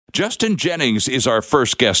Justin Jennings is our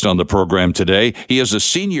first guest on the program today. He is a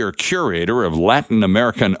senior curator of Latin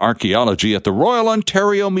American archaeology at the Royal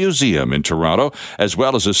Ontario Museum in Toronto, as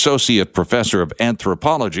well as associate professor of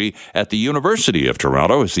anthropology at the University of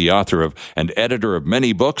Toronto. Is the author of and editor of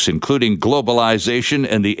many books, including Globalization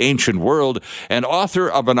and the Ancient World, and author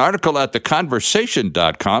of an article at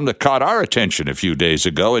theconversation.com that caught our attention a few days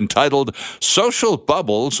ago entitled Social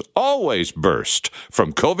Bubbles Always Burst,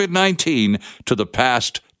 From COVID-19 to the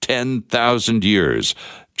Past 10,000 Years.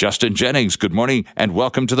 Justin Jennings, good morning and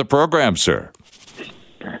welcome to the program, sir.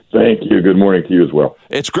 Thank you. Good morning to you as well.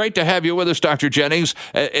 It's great to have you with us, Dr. Jennings.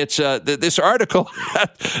 It's this article.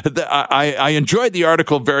 I enjoyed the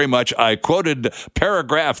article very much. I quoted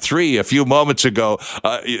paragraph 3 a few moments ago,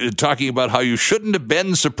 talking about how you shouldn't have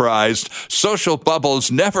been surprised. Social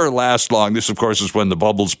bubbles never last long. This, of course, is when the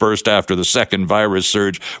bubbles burst after the second virus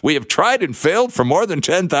surge. We have tried and failed for more than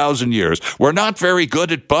 10,000 years. We're not very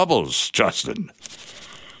good at bubbles, Justin.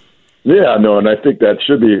 Yeah, no, and I think that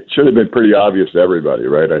should have been pretty obvious to everybody,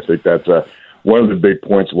 right? I think that's one of the big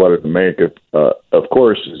points I wanted to make. Of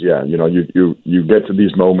course, is you get to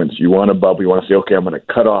these moments, you want a bubble, you want to say, okay, I'm going to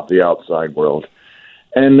cut off the outside world,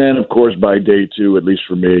 and then of course by day 2, at least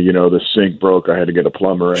for me, the sink broke, I had to get a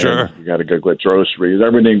plumber, sure. And you got to go get groceries,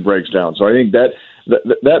 everything breaks down. So I think that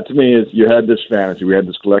to me is you had this fantasy, we had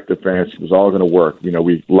this collective fantasy, it was all going to work.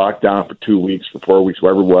 We locked down for 2 weeks, for 4 weeks,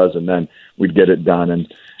 whatever it was, and then we'd get it done.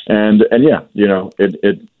 And yeah,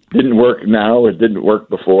 it didn't work now. It didn't work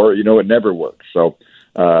before. It never worked. So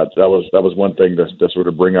that was one thing to sort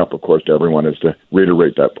of bring up, of course, to everyone, is to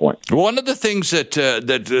reiterate that point. One of the things that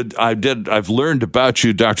I've learned about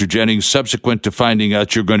you, Dr. Jennings, subsequent to finding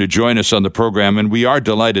out you're going to join us on the program, and we are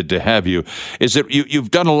delighted to have you, is that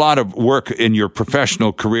you've done a lot of work in your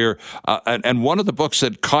professional career, and one of the books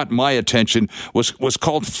that caught my attention was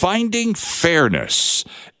called Finding Fairness.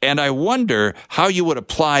 And I wonder how you would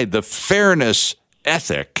apply the fairness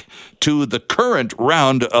ethic to the current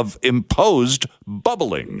round of imposed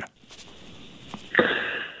bubbling.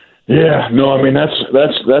 Yeah, no, I mean that's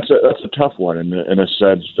a tough one in a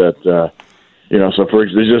sense that So for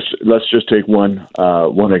example, let's just take one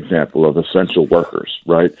example of essential workers,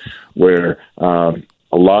 right? Where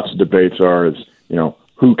lots of debates are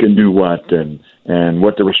who can do what and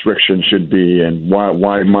what the restrictions should be and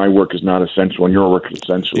why my work is not essential and your work is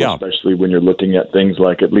essential, yeah. Especially when you're looking at things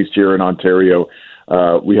like, at least here in Ontario,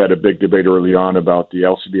 we had a big debate early on about the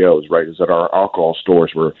LCBOs, right? Is that our alcohol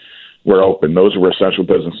stores were open. Those were essential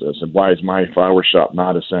businesses. And why is my flower shop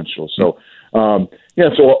not essential? So,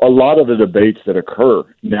 so a lot of the debates that occur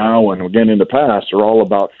now and again in the past are all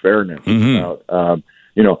about fairness, about,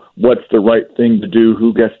 what's the right thing to do,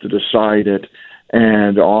 who gets to decide it.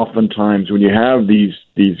 And oftentimes when you have these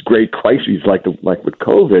great crises like with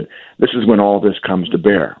COVID, this is when all this comes to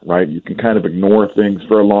bear, right? You can kind of ignore things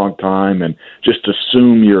for a long time and just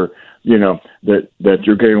assume that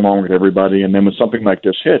you're getting along with everybody. And then when something like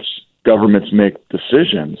this hits, governments make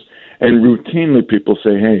decisions, and routinely people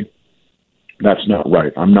say, hey, that's not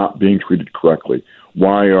right. I'm not being treated correctly.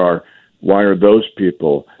 Why are those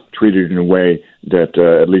people treated in a way that,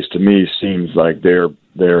 at least to me, seems like they're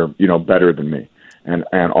better than me?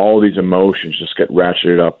 And all these emotions just get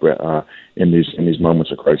ratcheted up in these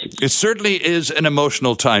moments of crisis. It certainly is an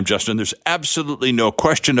emotional time, Justin. There's absolutely no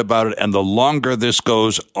question about it. And the longer this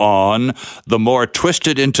goes on, the more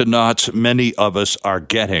twisted into knots many of us are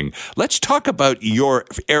getting. Let's talk about your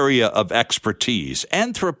area of expertise,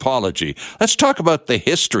 anthropology. Let's talk about the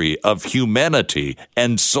history of humanity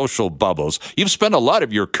and social bubbles. You've spent a lot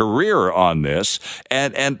of your career on this,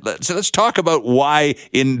 and so let's talk about why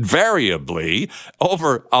invariably,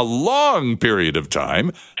 over a long period of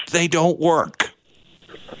time, they don't work.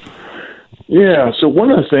 Yeah, so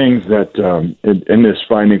one of the things that in this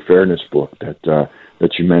Finding Fairness book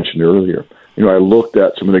that you mentioned earlier, I looked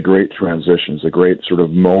at some of the great transitions, the great sort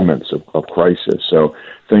of moments of crisis. So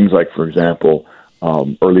things like, for example,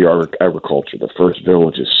 early agriculture, the first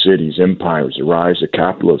villages, cities, empires, the rise of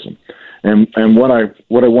capitalism. And what I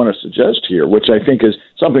want to suggest here, which I think is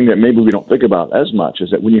something that maybe we don't think about as much,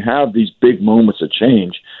 is that when you have these big moments of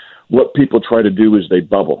change, what people try to do is they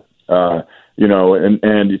bubble.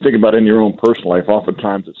 And you think about it in your own personal life,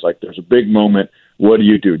 oftentimes it's like there's a big moment. What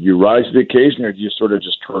do? Do you rise to the occasion, or do you sort of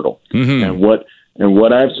just turtle? Mm-hmm. And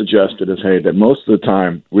what I've suggested is, hey, that most of the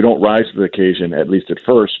time we don't rise to the occasion, at least at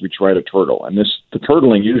first, we try to turtle. And the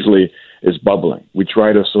turtling usually is bubbling. We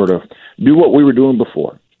try to sort of do what we were doing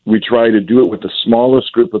before. We try to do it with the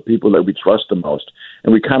smallest group of people that we trust the most,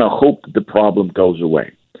 and we kind of hope that the problem goes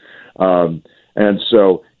away. And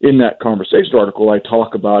so in that conversation article, I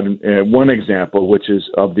talk about one example, which is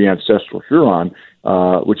of the ancestral Huron,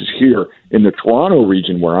 which is here in the Toronto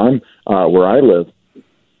region where I live,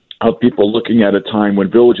 of people looking at a time when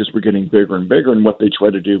villages were getting bigger and bigger, and what they try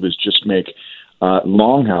to do is just make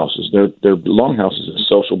longhouses. They're longhouses as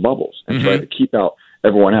social bubbles and try to keep out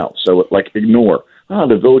everyone else. So ignore,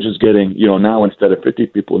 the village is getting, now instead of 50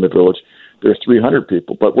 people in the village, there's 300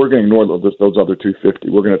 people, but we're going to ignore those other 250.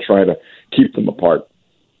 We're going to try to keep them apart.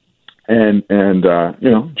 And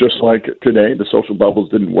just like today, the social bubbles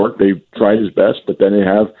didn't work. They tried his best, but then they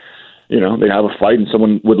have a fight and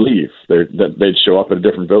someone would leave. They'd show up at a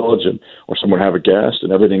different village or someone would have a guest,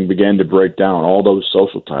 and everything began to break down. All those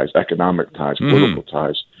social ties, economic ties, political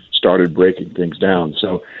ties started breaking things down.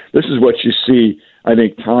 So this is what you see, I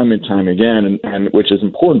think, time and time again, and which is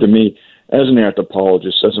important to me as an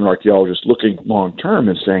anthropologist, as an archaeologist, looking long term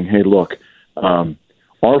and saying, hey, look,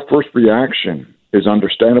 our first reaction is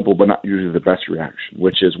understandable, but not usually the best reaction,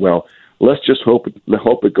 which is, well, let's just hope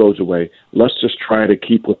it goes away. Let's just try to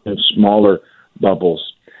keep within smaller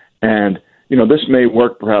bubbles. And, this may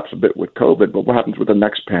work perhaps a bit with COVID, but what happens with the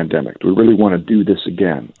next pandemic? Do we really want to do this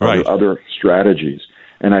again? Right. Are there other strategies?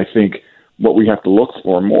 And I think what we have to look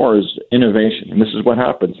for more is innovation. And this is what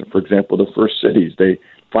happens. For example, the first cities, they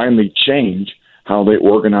finally change how they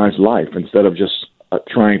organize life. Instead of just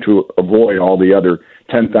trying to avoid all the other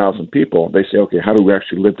 10,000 people, they say, okay, how do we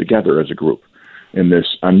actually live together as a group in this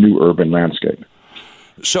new urban landscape?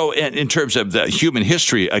 So in terms of the human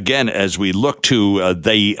history, again, as we look to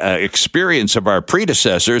the experience of our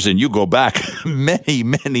predecessors, and you go back many,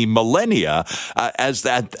 many millennia, as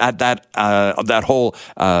that whole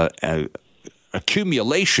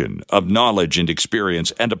accumulation of knowledge and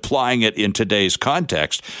experience and applying it in today's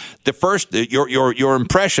context, the first, your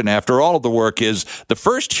impression after all of the work is the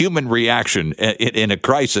first human reaction in a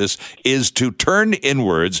crisis is to turn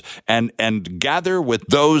inwards and gather with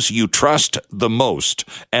those you trust the most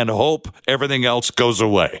and hope everything else goes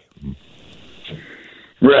away.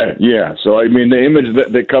 Right. Yeah. So I mean, the image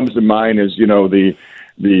that comes to mind is the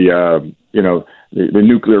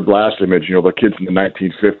nuclear blast image, the kids in the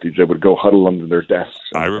 1950s that would go huddle under their desks.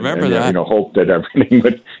 I remember that. Hope that everything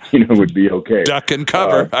would be okay. Duck and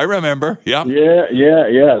cover. I remember. Yeah.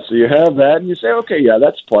 Yeah. So you have that, and you say, okay, yeah,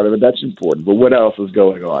 that's part of it. That's important. But what else is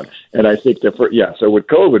going on? And I think that so with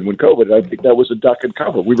COVID, I think that was a duck and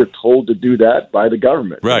cover. We were told to do that by the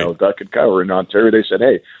government. Right. Duck and cover. In Ontario, they said,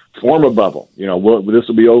 hey, form a bubble. This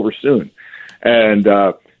will be over soon. And,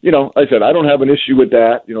 I said, I don't have an issue with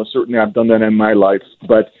that. Certainly I've done that in my life.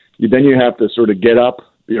 But then you have to sort of get up,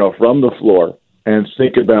 from the floor and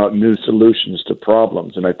think about new solutions to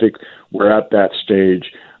problems. And I think we're at that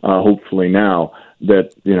stage, hopefully now,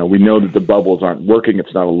 that, we know that the bubbles aren't working.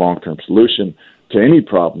 It's not a long-term solution to any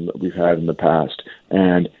problem that we've had in the past.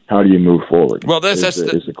 And how do you move forward? Well, that's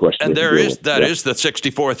the question. And is the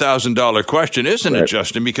 $64,000 question, isn't it,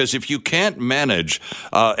 Justin? Because if you can't manage,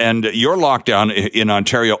 and you're locked down in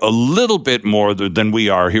Ontario a little bit more than we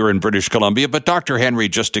are here in British Columbia, but Dr. Henry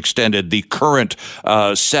just extended the current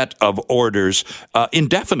set of orders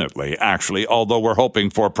indefinitely, actually, although we're hoping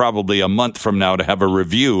for probably a month from now to have a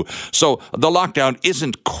review. So the lockdown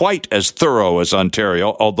isn't quite as thorough as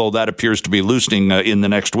Ontario, although that appears to be loosening in the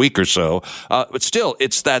next week or so. But still,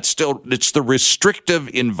 it's the restrictive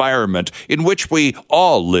environment in which we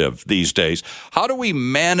all live these days. How do we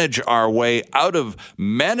manage our way out of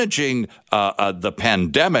managing the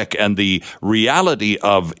pandemic and the reality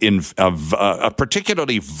of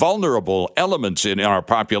particularly vulnerable elements in our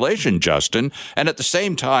population, Justin, and at the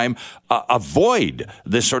same time avoid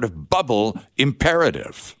this sort of bubble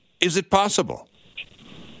imperative? Is it possible?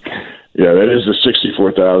 Yeah, that is a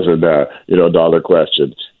 $64,000 dollar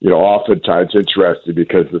question. Oftentimes interesting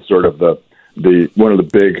because the sort of the one of the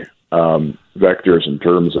big vectors in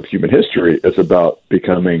terms of human history is about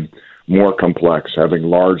becoming more complex, having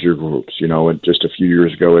larger groups. And just a few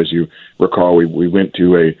years ago, as you recall, we went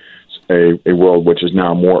to a world which is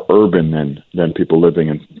now more urban than people living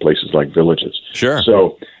in places like villages. Sure.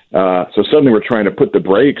 So suddenly we're trying to put the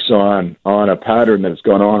brakes on a pattern that's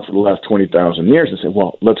gone on for the last 20,000 years and say,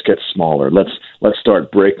 well, let's get smaller. Let's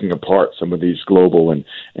start breaking apart some of these global and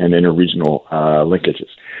interregional linkages.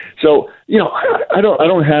 So, I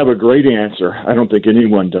don't have a great answer. I don't think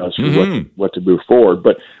anyone does for what to move forward.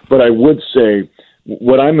 But I would say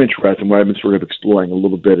what I'm interested in, what I've been sort of exploring a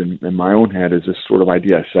little bit in my own head is this sort of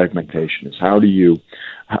idea of segmentation. Is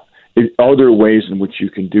are there ways in which you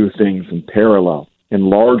can do things in parallel in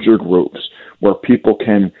larger groups where people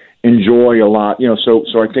can enjoy a lot?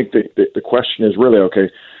 So I think the question is really,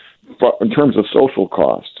 okay, in terms of social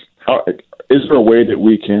cost, is there a way that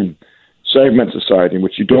we can segment society in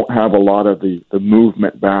which you don't have a lot of the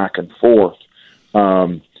movement back and forth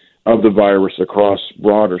of the virus across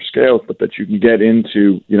broader scales, but that you can get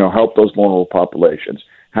into, help those vulnerable populations,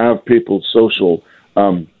 have people's social,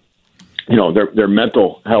 their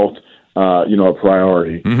mental health, a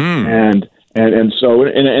priority. Mm-hmm. And so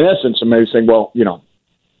in essence, I'm maybe saying, well,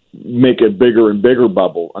 make a bigger and bigger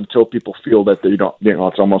bubble until people feel that they don't,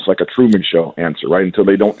 it's almost like a Truman Show answer, right? Until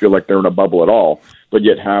they don't feel like they're in a bubble at all, but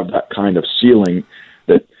yet have that kind of ceiling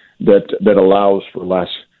that allows for less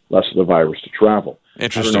of the virus to travel.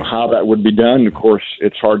 Interesting. I don't know how that would be done. Of course,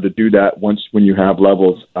 it's hard to do that when you have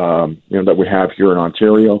levels, that we have here in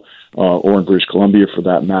Ontario or in British Columbia, for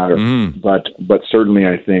that matter. Mm. But certainly,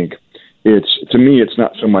 I think to me, it's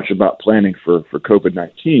not so much about planning for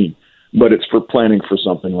COVID-19, but it's for planning for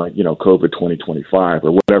something like, COVID 2025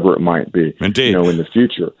 or whatever it might be. Indeed. In the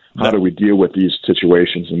future. How do we deal with these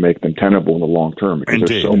situations and make them tenable in the long term? Because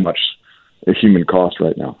Indeed. There's so much a human cost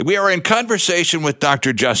right now. We are in conversation with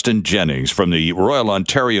Dr. Justin Jennings from the Royal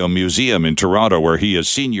Ontario Museum in Toronto, where he is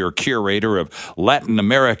Senior Curator of Latin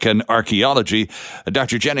American Archaeology.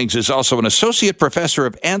 Dr. Jennings is also an Associate Professor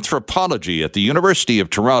of Anthropology at the University of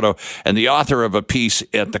Toronto and the author of a piece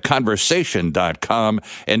at theconversation.com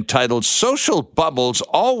entitled Social Bubbles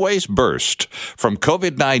Always Burst, From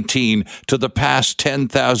COVID-19 to the Past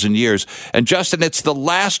 10,000 Years. And Justin, it's the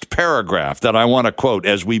last paragraph that I want to quote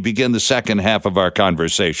as we begin the second half of our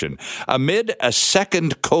conversation. Amid a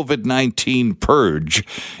second COVID-19 purge,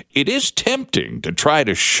 it is tempting to try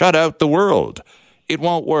to shut out the world. It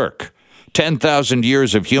won't work. 10,000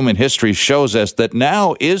 years of human history shows us that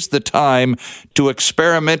now is the time to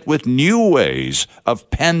experiment with new ways of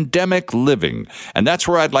pandemic living. And that's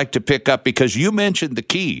where I'd like to pick up, because you mentioned the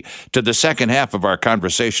key to the second half of our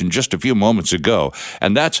conversation just a few moments ago,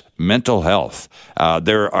 and that's mental health.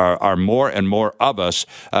 There are more and more of us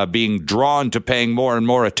being drawn to paying more and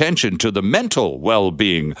more attention to the mental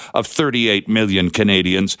well-being of 38 million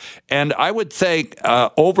Canadians. And I would think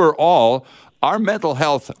overall, our mental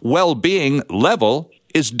health well-being level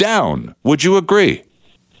is down. Would you agree?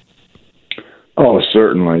 Oh,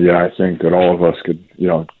 certainly. Yeah, I think that all of us could,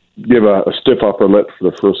 give a stiff upper lip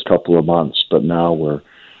for the first couple of months, but now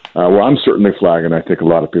I'm certainly flagging. I think a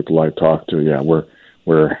lot of people I talk to,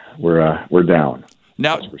 we're down.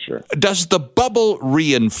 Now, that's for sure. Does the bubble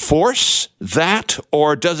reinforce that,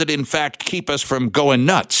 or does it in fact keep us from going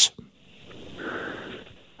nuts?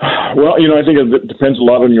 Well, I think it depends a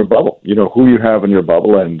lot on your bubble. Who you have in your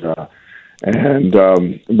bubble and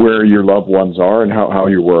where your loved ones are and how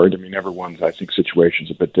you're worried. I mean, everyone's, I think, situation's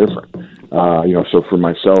a bit different. So for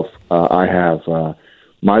myself, I have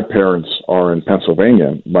my parents are in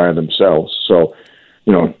Pennsylvania by themselves. So,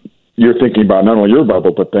 you're thinking about not only your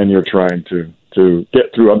bubble, but then you're trying to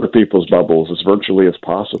get through other people's bubbles as virtually as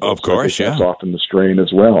possible. Of course, so that's often the strain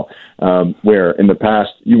as well, where in the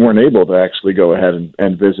past you weren't able to actually go ahead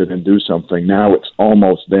and visit and do something. Now it's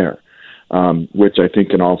almost there, which I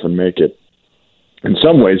think can often make it, in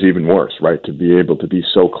some ways, even worse, right, to be able to be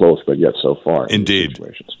so close but yet so far. Indeed.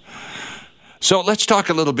 So let's talk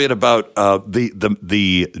a little bit about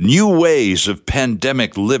the new ways of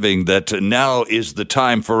pandemic living that now is the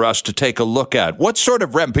time for us to take a look at. What sort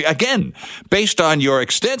of, again, based on your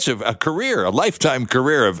extensive career, a lifetime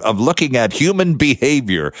career of looking at human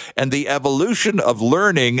behavior and the evolution of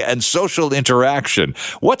learning and social interaction,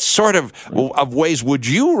 what sort of ways would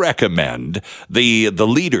you recommend the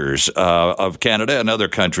leaders of Canada and other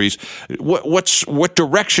countries, what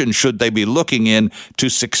direction should they be looking in to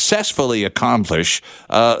successfully accomplish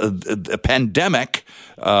pandemic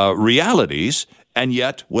realities, and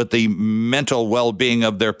yet with the mental well-being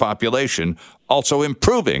of their population also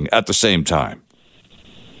improving at the same time?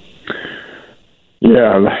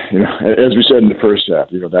 Yeah, as we said in the first half,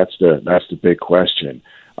 that's the big question.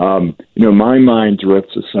 My mind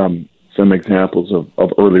drifts to some examples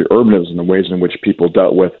of early urbanism, the ways in which people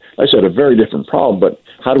dealt with, I said, a very different problem, but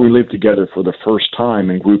how do we live together for the first time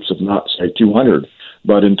in groups of not, say, 200,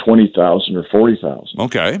 but in 20,000 or 40,000.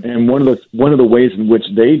 Okay. And one of the ways in which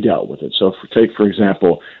they dealt with it. So, for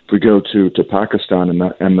example, if we go to Pakistan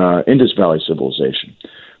and the Indus Valley civilization,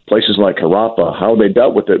 places like Harappa, how they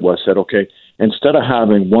dealt with it was said, okay, instead of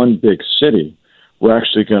having one big city, we're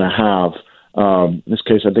actually going to have, in this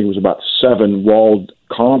case, I think it was about 7 walled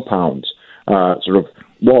compounds, sort of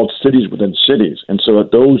walled cities within cities, and so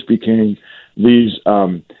that those became these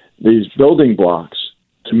building blocks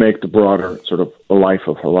to make the broader sort of life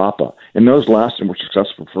of Harappa. And those lasted and were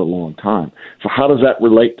successful for a long time. So how does that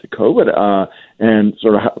relate to COVID and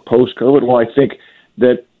sort of post-COVID? Well, I think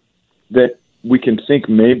that we can think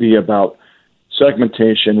maybe about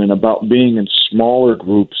segmentation and about being in smaller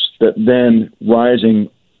groups that then rising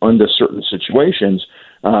under certain situations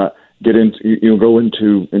get into go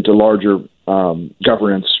into larger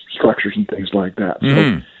governance structures and things like that.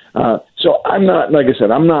 So I'm not, like I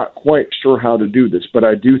said, I'm not quite sure how to do this, but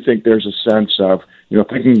I do think there's a sense of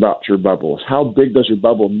thinking about your bubbles. How big does your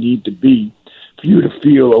bubble need to be for you to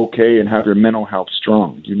feel okay and have your mental health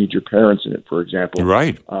strong? Do you need your parents in it, for example?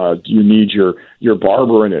 Right. Do you need your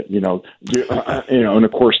barber in it? And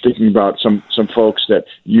of course, thinking about some folks that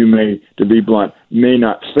you may, to be blunt, may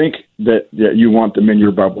not think that you want them in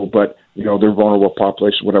your bubble, but they're vulnerable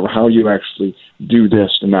population, whatever. How you actually do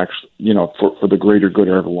this and actually, for the greater good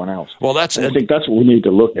of everyone else. Well, I think that's what we need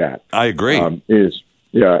to look at. I agree. Is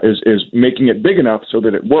making it big enough so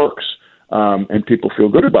that it works and people feel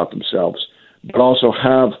good about themselves, but also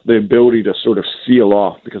have the ability to sort of seal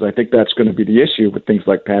off, because I think that's going to be the issue with things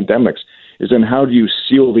like pandemics, is then how do you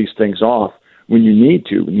seal these things off when you need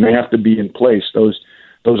to? And they have to be in place.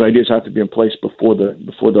 Those ideas have to be in place before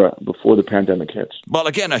the pandemic hits. Well,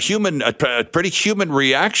 again, a pretty human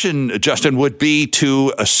reaction, Justin, would be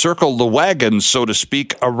to circle the wagons, so to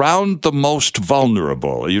speak, around the most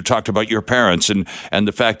vulnerable. You talked about your parents and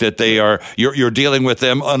the fact that you're dealing with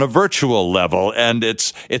them on a virtual level, and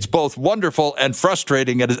it's both wonderful and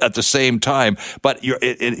frustrating at the same time. But you're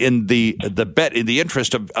in the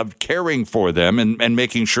interest of caring for them and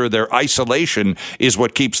making sure their isolation is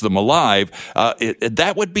what keeps them alive.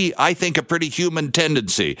 That would be, I think, a pretty human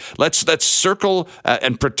tendency. Let's circle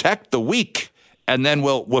and protect the weak, and then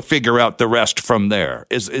we'll figure out the rest from there.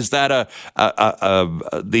 Is that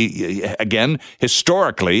again,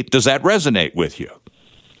 historically, does that resonate with you?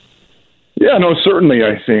 Yeah, no, certainly.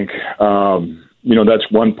 I think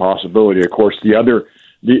that's one possibility. Of course, the other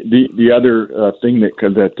thing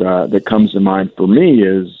that comes to mind for me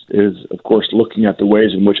is of course looking at the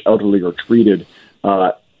ways in which elderly are treated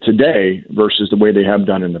today versus the way they have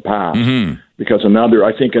done in the past. Mm-hmm. Because my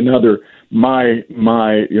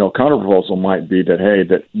counterproposal might be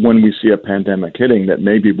that when we see a pandemic hitting, that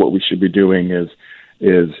maybe what we should be doing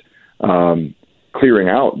is clearing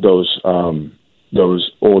out those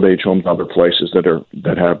old age homes, other places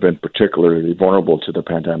that have been particularly vulnerable to the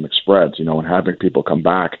pandemic spreads. And having people come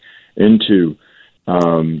back into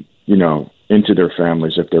their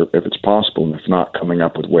families if it's possible, and if not, coming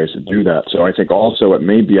up with ways to do that. So I think also it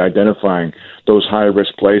may be identifying those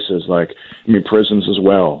high-risk places prisons as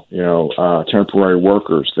well, temporary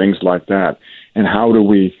workers, things like that, and how do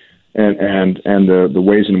we and the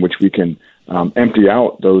ways in which we can empty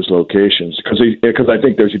out those locations, because I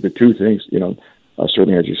think there's either two things,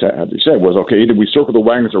 certainly as you said was, okay, either we circle the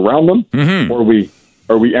wagons around them, mm-hmm. or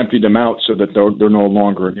we empty them out so that they're no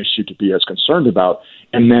longer an issue to be as concerned about.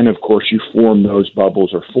 And then, of course, you form those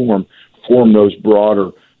bubbles or form those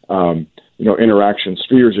broader, interaction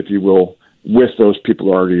spheres, if you will, with those people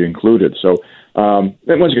already included. So, and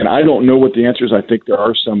once again, I don't know what the answer is. I think there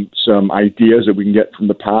are some ideas that we can get from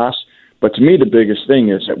the past. But to me, the biggest thing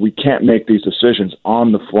is that we can't make these decisions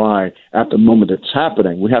on the fly at the moment it's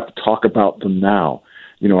happening. We have to talk about them now.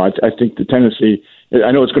 I think the tendency,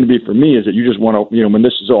 I know it's going to be for me, is that you just want to, when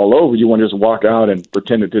this is all over, you want to just walk out and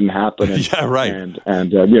pretend it didn't happen. And, yeah, right.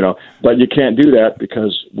 And but you can't do that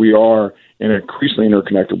because we are in an increasingly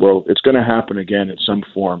interconnected world. It's going to happen again in some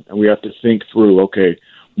form. And we have to think through, okay,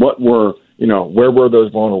 where were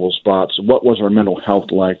those vulnerable spots? What was our mental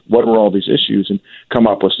health like? What were all these issues? And come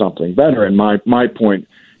up with something better. And my point,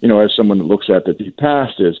 as someone that looks at the deep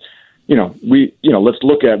past is, let's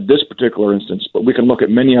look at this particular instance, but we can look at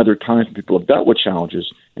many other times when people have dealt with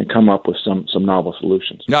challenges and come up with some novel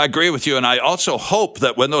solutions. No, I agree with you, and I also hope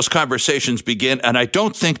that when those conversations begin, and I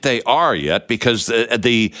don't think they are yet, because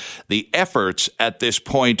the efforts at this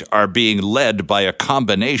point are being led by a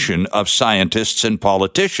combination of scientists and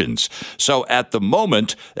politicians. So at the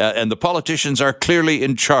moment, and the politicians are clearly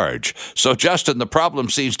in charge. So, Justin, the problem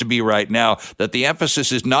seems to be right now that the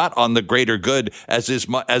emphasis is not on the greater good as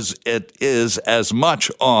it is as much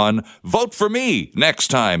on vote for me next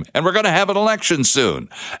time, and we're going to have an election soon.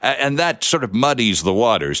 And that sort of muddies the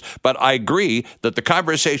waters. But I agree that the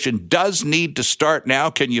conversation does need to start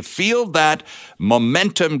now. Can you feel that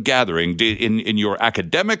momentum gathering in your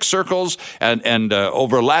academic circles and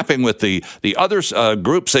overlapping with the other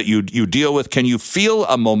groups that you deal with? Can you feel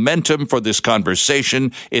a momentum for this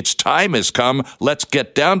conversation? Its time has come. Let's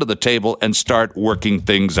get down to the table and start working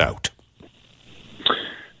things out.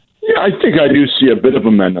 Yeah, I think I do see a bit of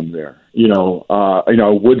momentum there. I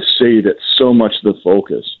would say that so much of the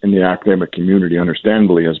focus in the academic community,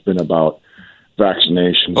 understandably, has been about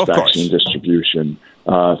vaccinations, Of vaccine course. distribution,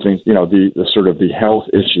 things, the sort of the health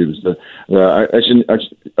issues,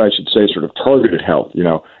 I should say sort of targeted health,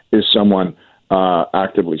 is someone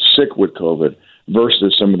actively sick with COVID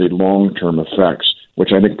versus some of the long-term effects,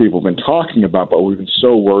 which I think people have been talking about, but we've been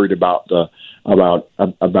so worried about the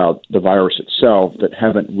virus itself that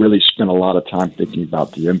haven't really spent a lot of time thinking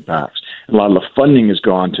about the impacts. And a lot of the funding has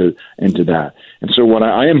gone into that. And so what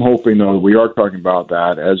I am hoping, though, we are talking about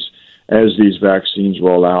that as these vaccines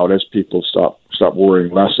roll out, as people stop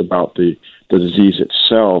worrying less about the disease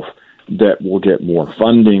itself, that we'll get more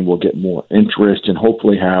funding, we'll get more interest, and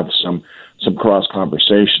hopefully have some cross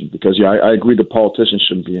conversation. Because I agree the politicians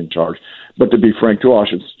shouldn't be in charge, but to be frank too, I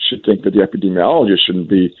should think that the epidemiologists shouldn't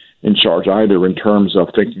be in charge either in terms of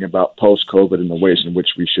thinking about post-COVID and the ways in which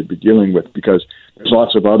we should be dealing with, because there's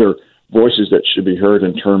lots of other voices that should be heard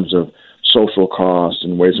in terms of social costs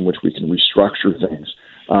and ways in which we can restructure things,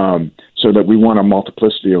 so that we want a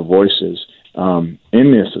multiplicity of voices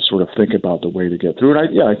in this to sort of think about the way to get through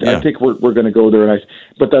it. I think we're going to go there,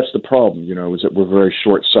 but that's the problem, is that we're very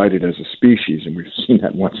short-sighted as a species, and we've seen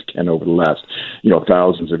that once again over the last,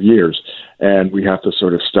 thousands of years, and we have to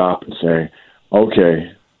sort of stop and say,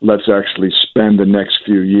 okay, let's actually spend the next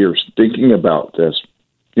few years thinking about this,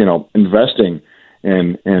 investing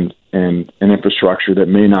in infrastructure that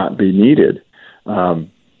may not be needed.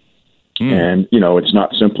 And, it's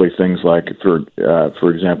not simply things like,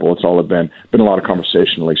 for example, it's all been a lot of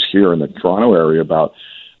conversation, at least here in the Toronto area, about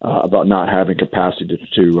not having capacity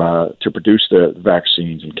to produce the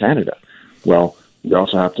vaccines in Canada. Well, we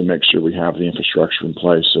also have to make sure we have the infrastructure in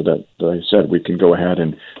place so that, like I said, we can go ahead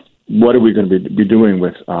and what are we going to be doing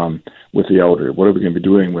with the elderly? What are we going to be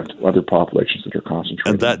doing with other populations that are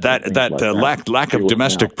concentrated? Lack of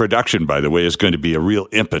domestic production, by the way, is going to be a real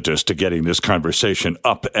impetus to getting this conversation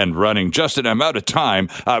up and running. Justin, I'm out of time.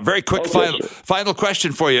 Very quick final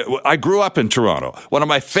question for you. I grew up in Toronto. One of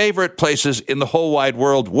my favorite places in the whole wide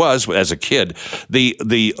world was, as a kid,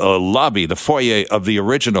 the lobby, the foyer of the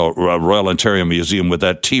original Royal Ontario Museum with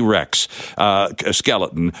that T-Rex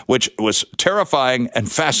skeleton, which was terrifying and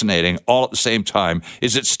fascinating all at the same time.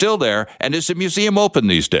 Is it still there, and is the museum open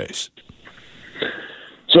these days?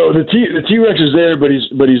 So the T-Rex is there, but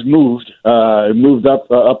he's moved up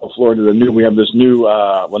a floor to the new. We have this new,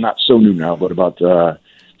 not so new now, but about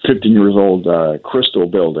 15 years old Crystal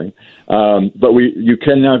building. But you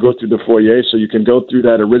can now go through the foyer, so you can go through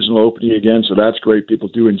that original opening again. So that's great. People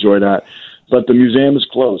do enjoy that. But the museum is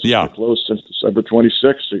closed. Yeah, it's closed since December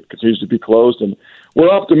 26th. It continues to be closed, and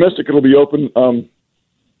we're optimistic it'll be open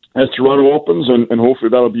as Toronto opens, and hopefully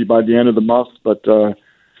that'll be by the end of the month, but no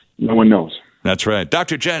one knows. That's right.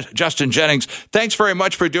 Dr. Justin Jennings, thanks very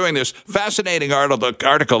much for doing this fascinating article at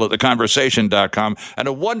theconversation.com, and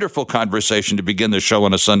a wonderful conversation to begin the show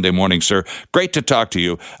on a Sunday morning, sir. Great to talk to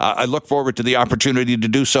you. I look forward to the opportunity to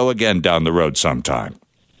do so again down the road sometime.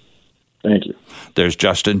 Thank you. There's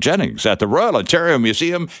Justin Jennings at the Royal Ontario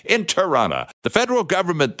Museum in Toronto. The federal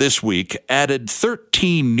government this week added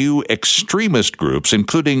 13 new extremist groups,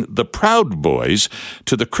 including the Proud Boys,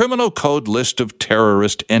 to the criminal code list of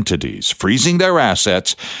terrorist entities, freezing their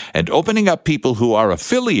assets and opening up people who are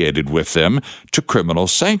affiliated with them to criminal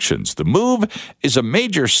sanctions. The move is a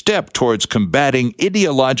major step towards combating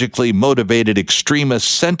ideologically motivated extremist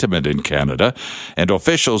sentiment in Canada, and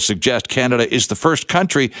officials suggest Canada is the first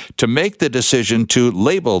country to make the decision to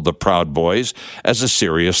label the Proud Boys as a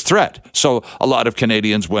serious threat. So a lot of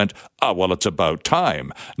Canadians went, well, it's about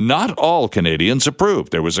time. Not all Canadians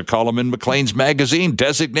approved. There was a column in Maclean's magazine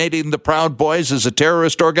designating the Proud Boys as a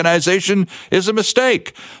terrorist organization is a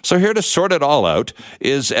mistake. So here to sort it all out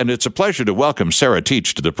and it's a pleasure to welcome Sarah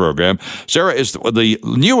Teach to the program. Sarah is the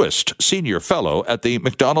newest senior fellow at the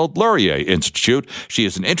Macdonald Laurier Institute. She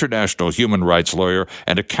is an international human rights lawyer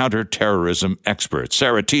and a counterterrorism expert.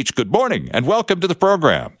 Sarah Teach, good morning and welcome to the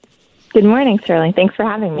program. Good morning, Sterling. Thanks for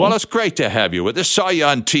having me. Well, it's great to have you with us. Saw you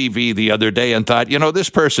on TV the other day and thought, this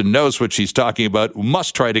person knows what she's talking about.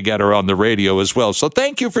 Must try to get her on the radio as well. So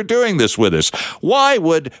thank you for doing this with us.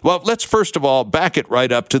 Let's first of all back it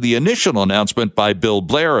right up to the initial announcement by Bill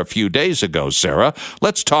Blair a few days ago, Sarah.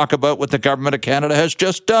 Let's talk about what the Government of Canada has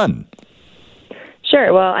just done.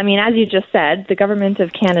 Sure. Well, as you just said, the Government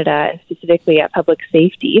of Canada, and specifically at Public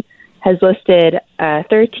Safety, has listed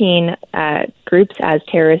 13 groups as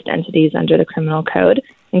terrorist entities under the criminal code,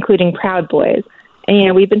 including Proud Boys.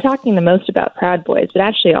 And, we've been talking the most about Proud Boys, but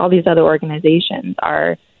actually all these other organizations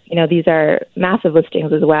are, these are massive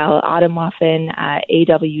listings as well. Atomwaffen,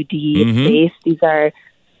 AWD, SACE.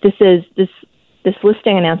 This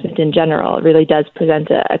listing announcement in general really does present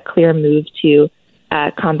a clear move to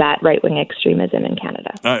combat right-wing extremism in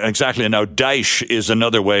Canada. Exactly. And now Daesh is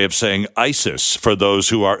another way of saying ISIS for those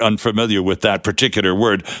who are unfamiliar with that particular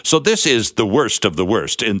word. So this is the worst of the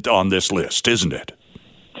worst on this list, isn't it?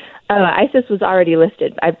 ISIS was already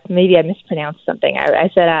listed. Maybe I mispronounced something. I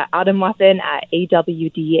said Atomwaffen,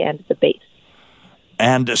 AWD, and the base.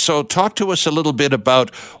 And so talk to us a little bit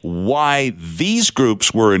about why these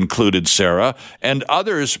groups were included, Sarah, and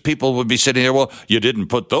others. People would be sitting here, well, you didn't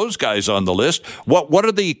put those guys on the list. What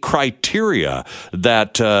are the criteria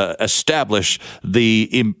that establish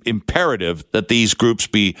the imperative that these groups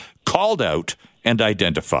be called out and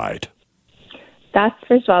identified?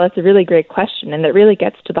 First of all, that's a really great question, and it really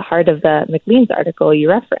gets to the heart of the Maclean's article you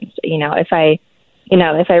referenced.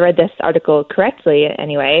 If I read this article correctly,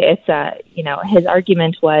 anyway, it's his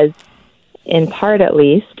argument was, in part at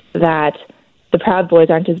least, that the Proud Boys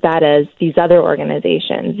aren't as bad as these other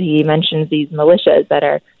organizations. He mentions these militias that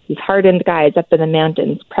are these hardened guys up in the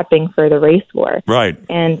mountains prepping for the race war. Right.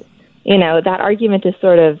 And that argument is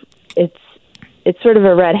it's sort of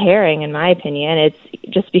a red herring, in my opinion. It's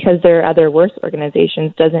just because there are other worse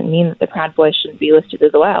organizations doesn't mean that the Proud Boys shouldn't be listed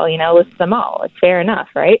as well. List them all. It's fair enough,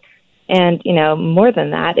 right? And, more than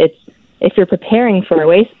that, it's if you're preparing for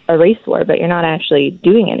a race war, but you're not actually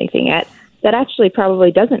doing anything yet, that actually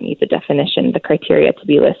probably doesn't meet the definition, the criteria to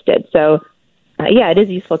be listed. So, it is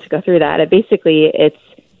useful to go through that. Basically, it's,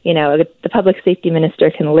 the public safety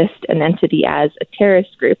minister can list an entity as a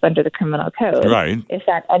terrorist group under the criminal code. Right. If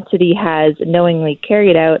that entity has knowingly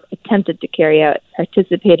carried out, attempted to carry out,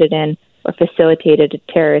 participated in, or facilitated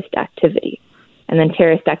a terrorist activity. And then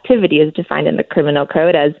terrorist activity is defined in the criminal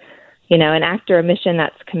code as an act or a mission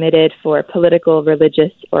that's committed for political,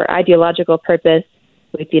 religious, or ideological purpose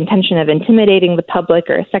with the intention of intimidating the public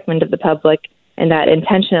or a segment of the public, and that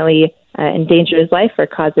intentionally endangers life or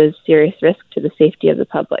causes serious risk to the safety of the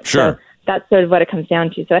public. Sure. So that's sort of what it comes down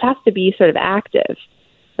to. So it has to be sort of active,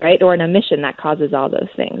 right, or an omission that causes all those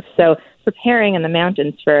things. So preparing in the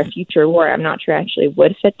mountains for a future war, I'm not sure actually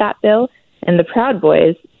would fit that bill. And the Proud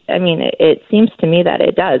Boys, it seems to me that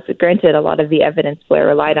it does. Granted, a lot of the evidence Blair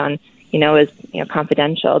relied on is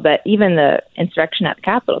confidential, but even the insurrection at the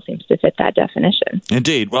Capitol seems to fit that definition.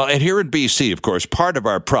 Indeed. Well, and here in BC, of course, part of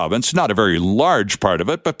our province, not a very large part of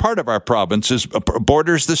it, but part of our province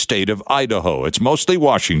borders the state of Idaho. It's mostly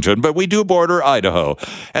Washington, but we do border Idaho.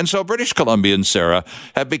 And so British Columbians, Sarah,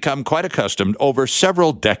 have become quite accustomed over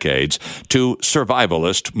several decades to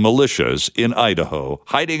survivalist militias in Idaho,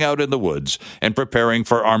 hiding out in the woods and preparing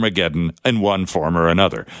for Armageddon in one form or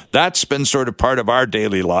another. That's been sort of part of our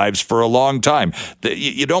daily lives for a long time.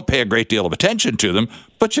 You don't pay a great deal of attention to them,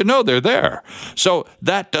 but they're there. So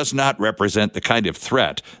that does not represent the kind of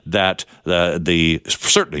threat that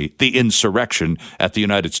certainly the insurrection at the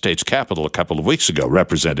United States Capitol a couple of weeks ago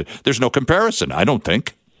represented. There's no comparison, I don't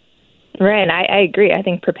think. Right, I agree. I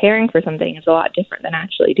think preparing for something is a lot different than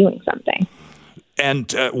actually doing something.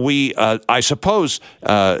 And I suppose,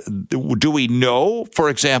 do we know, for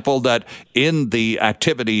example, that in the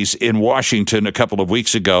activities in Washington a couple of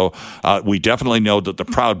weeks ago, we definitely know that the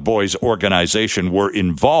Proud Boys organization were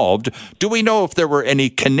involved. Do we know if there were any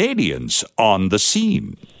Canadians on the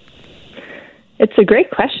scene? It's a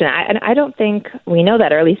great question. I don't think we know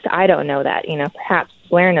that, or at least I don't know that. Perhaps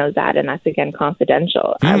Blair knows that, and that's, again,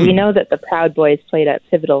 confidential. We know that the Proud Boys played a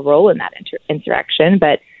pivotal role in that insurrection,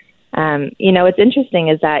 but what's interesting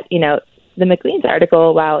is that, the Maclean's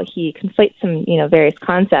article, while he conflates some, various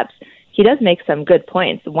concepts, he does make some good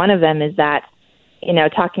points. One of them is that,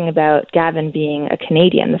 talking about Gavin being a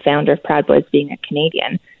Canadian, the founder of Proud Boys being a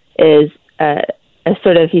Canadian, is a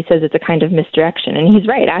sort of, he says it's a kind of misdirection. And he's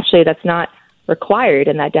right. Actually, that's not required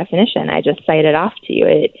in that definition. I just cited off to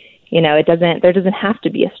you. There doesn't have to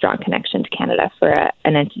be a strong connection to Canada for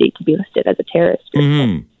an entity to be listed as a terrorist group.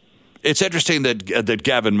 Mm-hmm. It's interesting that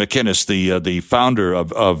Gavin McInnes, the founder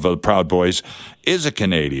of Proud Boys, is a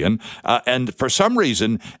Canadian, and for some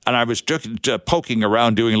reason, and I was poking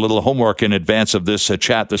around doing a little homework in advance of this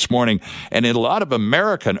chat this morning, and in a lot of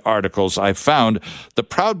American articles I found the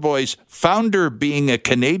Proud Boys founder being a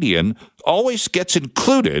Canadian always gets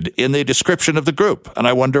included in the description of the group, and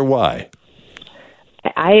I wonder why.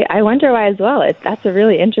 I wonder why as well. That's a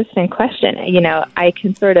really interesting question. I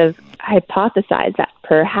can sort of hypothesize that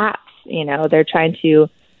perhaps they're trying to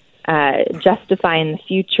justify in the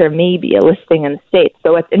future maybe a listing in the States.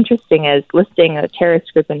 So what's interesting is listing a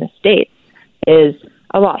terrorist group in the States is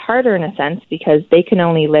a lot harder in a sense because they can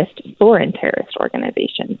only list foreign terrorist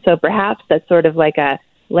organizations. So perhaps that's sort of like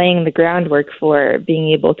laying the groundwork for being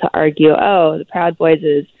able to argue, the Proud Boys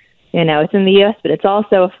is, it's in the U.S., but it's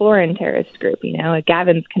also a foreign terrorist group,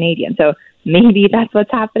 Gavin's Canadian. So maybe that's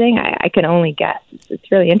what's happening. I can only guess.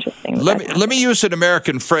 It's really interesting. Let me use an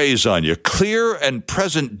American phrase on you. Clear and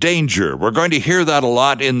present danger. We're going to hear that a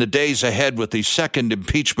lot in the days ahead with the second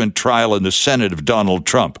impeachment trial in the Senate of Donald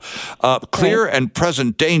Trump. Clear and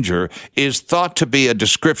present danger is thought to be a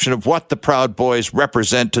description of what the Proud Boys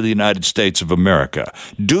represent to the United States of America.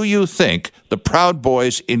 Do you think the Proud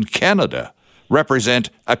Boys in Canada represent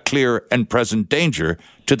a clear and present danger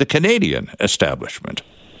to the Canadian establishment?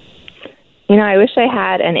 I wish I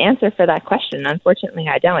had an answer for that question. Unfortunately,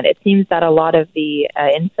 I don't. It seems that a lot of the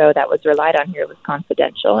info that was relied on here was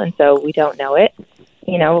confidential, and so we don't know it.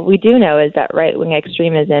 What we do know is that right-wing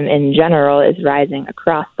extremism in general is rising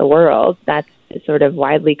across the world. That's sort of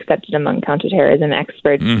widely accepted among counterterrorism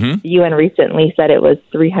experts. The UN recently said it was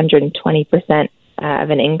 320% of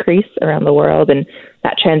an increase around the world, and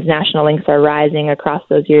that transnational links are rising across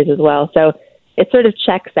those years as well. So it sort of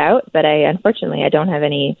checks out, but unfortunately I don't have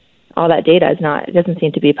all that data it doesn't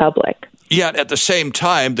seem to be public. Yet at the same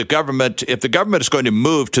time, if the government is going to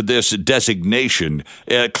move to this designation,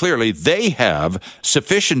 clearly they have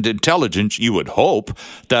sufficient intelligence, you would hope,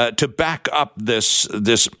 to back up this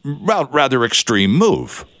rather extreme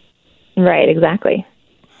move. Right, exactly.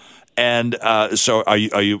 And so are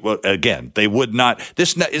you again, they would not,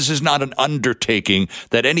 this is not an undertaking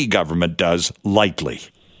that any government does lightly.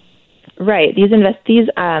 Right. These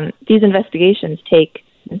investigations take,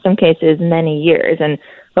 in some cases, many years. And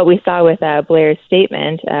what we saw with Blair's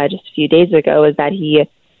statement just a few days ago is that he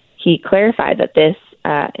clarified that this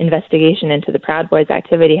investigation into the Proud Boys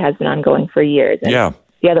activity has been ongoing for years. And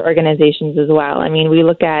the other organizations as well. I mean, we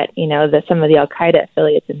look at, some of the Al-Qaeda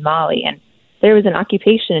affiliates in Mali, and there was an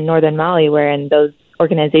occupation in northern Mali wherein those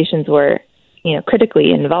organizations were,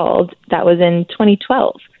 critically involved. That was in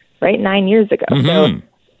 2012, right? 9 years ago. So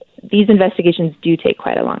these investigations do take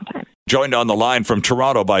quite a long time. Joined on the line from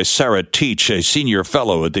Toronto by Sarah Teach, a senior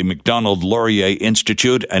fellow at the Macdonald-Laurier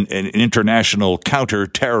Institute and an international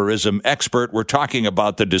counter-terrorism expert. We're talking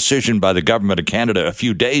about the decision by the Government of Canada a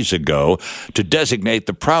few days ago to designate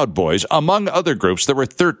the Proud Boys, among other groups, there were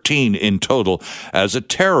 13 in total, as a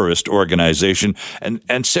terrorist organization.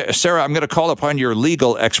 And Sarah, I'm going to call upon your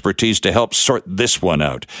legal expertise to help sort this one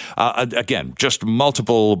out. Again, just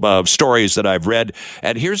multiple stories that I've read.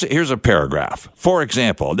 And here's a paragraph. For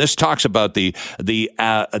example, this talks about the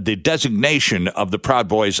designation of the Proud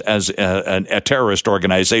Boys as a terrorist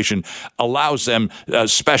organization allows them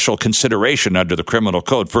special consideration under the criminal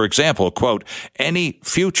code. For example, quote, any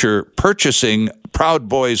future purchasing Proud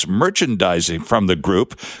Boys merchandising from the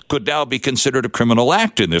group could now be considered a criminal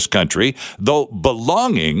act in this country, though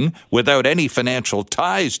belonging without any financial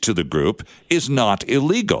ties to the group is not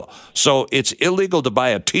illegal. So it's illegal to buy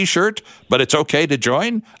a T-shirt, but it's okay to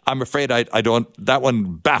join? I'm afraid I don't. That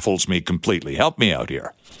one baffles me completely. Help me out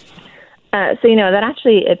here. That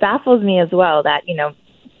actually, it baffles me as well that,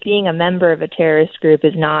 being a member of a terrorist group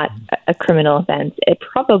is not a criminal offense. It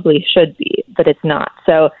probably should be, but it's not.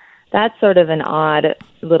 So that's sort of an odd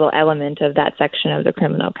little element of that section of the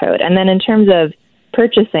criminal code. And then in terms of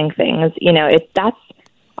purchasing things,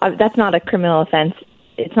 that's not a criminal offense.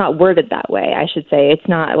 It's not worded that way, I should say. It's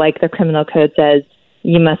not like the criminal code says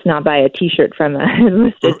you must not buy a T-shirt from a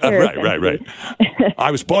listed terrorist. Right. I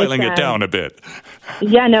was boiling it down a bit.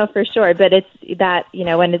 Yeah, no, for sure. But it's that,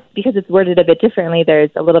 because it's worded a bit differently, there's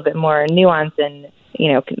a little bit more nuance and,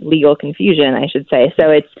 legal confusion, I should say. So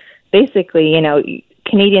it's basically,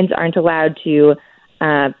 Canadians aren't allowed to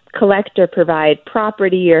collect or provide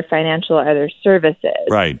property or financial or other services.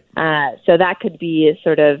 Right. So that could be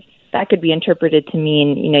interpreted to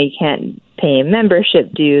mean, you can't pay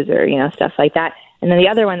membership dues or, stuff like that. And then the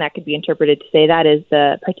other one that could be interpreted to say that is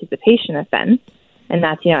the participation offense. And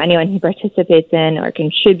that's, anyone who participates in or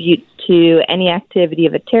contributes to any activity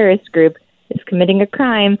of a terrorist group is committing a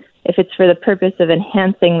crime if it's for the purpose of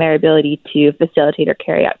enhancing their ability to facilitate or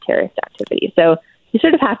carry out terrorist activity. So you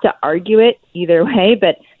sort of have to argue it either way,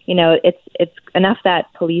 but it's enough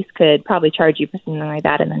that police could probably charge you for something like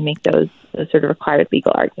that and then make those sort of required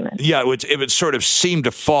legal arguments. Yeah, it would sort of seem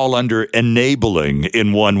to fall under enabling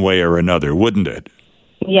in one way or another, wouldn't it?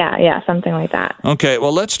 Yeah, something like that. Okay,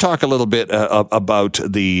 well, let's talk a little bit about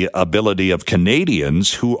the ability of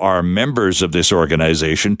Canadians who are members of this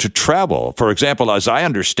organization to travel. For example, as I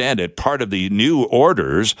understand it, part of the new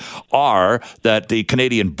orders are that the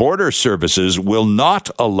Canadian Border Services will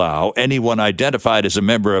not allow anyone identified as a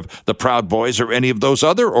member of the Proud Boys or any of those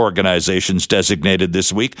other organizations designated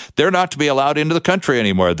this week. They're not to be allowed into the country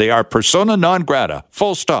anymore. They are persona non grata,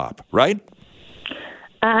 full stop, right?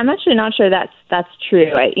 I'm actually not sure that's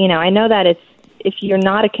true. I know that if you're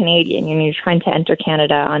not a Canadian and you're trying to enter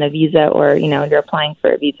Canada on a visa, or you're applying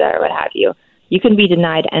for a visa or what have you, you can be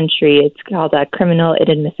denied entry. It's called a criminal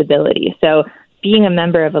inadmissibility. So being a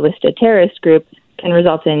member of a listed terrorist group can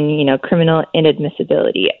result in, criminal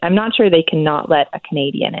inadmissibility. I'm not sure they cannot let a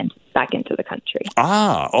Canadian back into the country.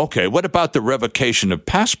 Okay. What about the revocation of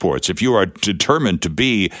passports? If you are determined to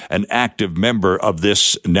be an active member of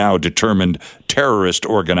this now determined terrorist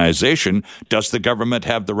organization, does the government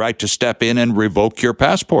have the right to step in and revoke your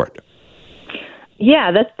passport?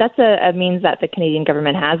 Yeah, that's a means that the Canadian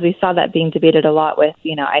government has. We saw that being debated a lot with,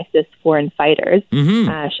 ISIS foreign fighters.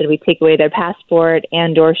 Mm-hmm. Should we take away their passport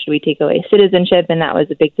or should we take away citizenship? And that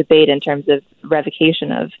was a big debate in terms of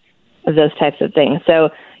revocation of those types of things.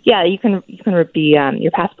 So, yeah, you can be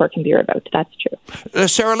your passport can be revoked. That's true.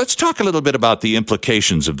 Sarah, let's talk a little bit about the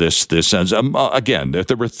implications of this. Again,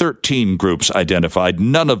 there were 13 groups identified.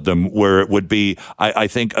 None of them would be, I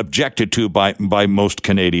think, objected to by most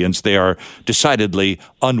Canadians. They are decidedly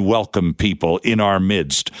unwelcome people in our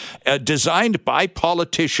midst, designed by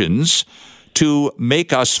politicians to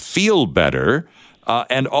make us feel better.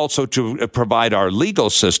 And also to provide our legal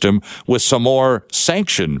system with some more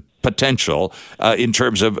sanction potential in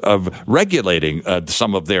terms of regulating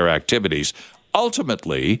some of their activities.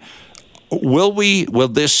 Ultimately, will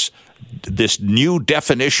this new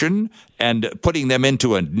definition and putting them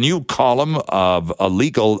into a new column of a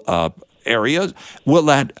legal area,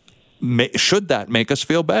 should that make us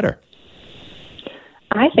feel better?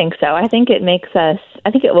 I think so. I think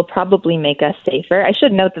it will probably make us safer. I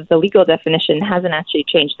should note that the legal definition hasn't actually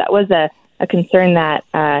changed. That was a concern that,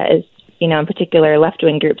 in particular,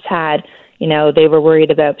 left-wing groups had. They were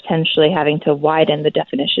worried about potentially having to widen the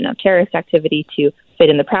definition of terrorist activity to fit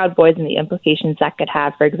in the Proud Boys and the implications that could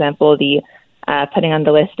have. For example, the putting on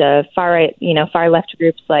the list of far-right, far-left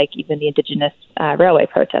groups like even the Indigenous railway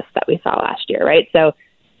protests that we saw last year, right? So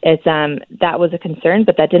it's that was a concern,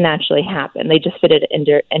 but that didn't actually happen. They just fitted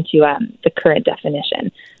into the current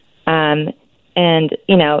definition. And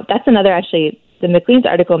that's another, actually, the Maclean's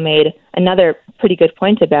article made another pretty good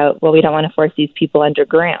point about, well, we don't want to force these people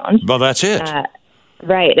underground. Well, that's it.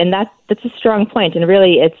 Right. And that's a strong point. And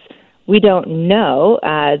really, we don't know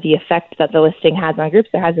the effect that the listing has on groups.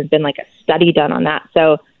 There hasn't been like a study done on that.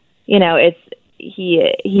 So,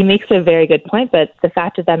 he makes a very good point, but the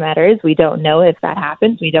fact of the matter is we don't know if that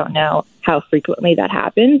happens. We don't know how frequently that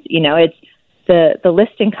happens. It's the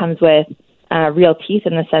listing comes with real teeth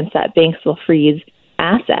in the sense that banks will freeze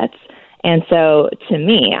assets. And so to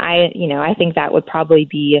me, I think that would probably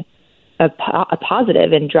be a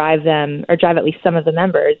positive and drive at least some of the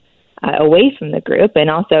members away from the group. And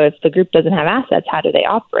also if the group doesn't have assets, how do they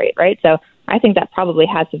operate, right? So I think that probably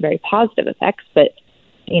has some very positive effects, but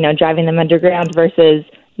driving them underground versus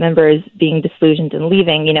members being disillusioned and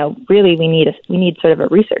leaving, really we need sort of a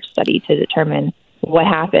research study to determine what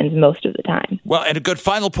happens most of the time. Well, and a good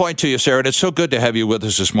final point to you, Sarah, and it's so good to have you with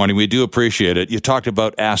us this morning. We do appreciate it. You talked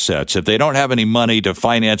about assets. If they don't have any money to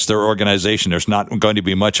finance their organization, there's not going to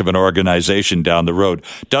be much of an organization down the road.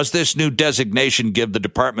 Does this new designation give the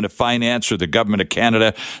Department of Finance or the Government of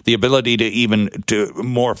Canada the ability to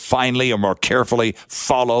more finely or more carefully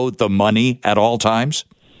follow the money at all times?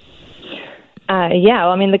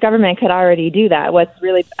 The government could already do that. What's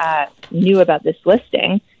really new about this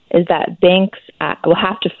listing is that banks will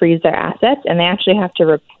have to freeze their assets, and they actually have to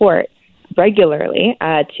report regularly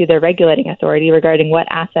to their regulating authority regarding what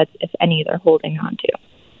assets, if any, they're holding on to.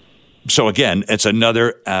 So again, it's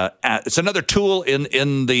another tool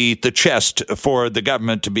in the chest for the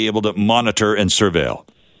government to be able to monitor and surveil.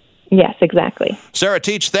 Yes, exactly. Sarah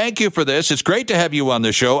Teach, thank you for this. It's great to have you on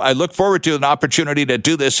the show. I look forward to an opportunity to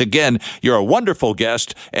do this again. You're a wonderful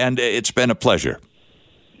guest, and it's been a pleasure.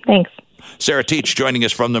 Thanks. Sarah Teach joining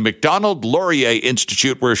us from the Macdonald-Laurier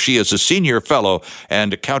Institute, where she is a senior fellow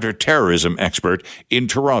and counterterrorism expert in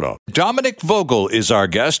Toronto. Dominic Vogel is our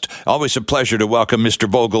guest. Always a pleasure to welcome Mr.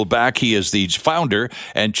 Vogel back. He is the founder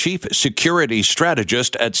and chief security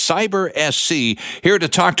strategist at CyberSC, here to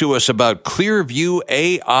talk to us about Clearview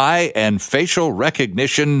AI and facial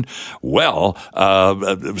recognition,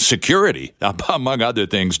 security, among other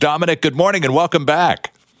things. Dominic, good morning and welcome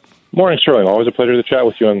back. Morning, Sterling. Always a pleasure to chat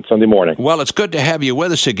with you on Sunday morning. Well, it's good to have you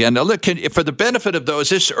with us again. Now, look, for the benefit of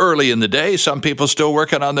those, it's early in the day. Some people still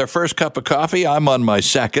working on their first cup of coffee. I'm on my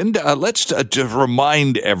second. Let's just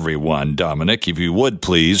remind everyone, Dominic, if you would,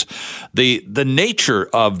 please, the nature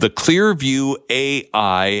of the Clearview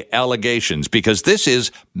AI allegations, because this is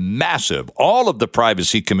massive. All of the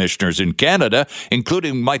privacy commissioners in Canada,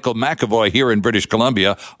 including Michael McAvoy here in British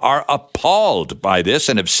Columbia, are appalled by this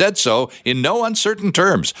and have said so in no uncertain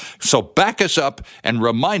terms. So back us up and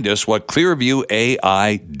remind us what Clearview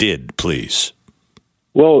AI did, please.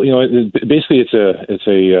 Well, basically it's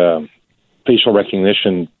a facial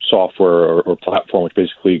recognition software or platform which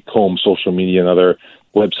basically combs social media and other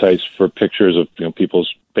websites for pictures of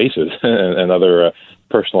people's faces and other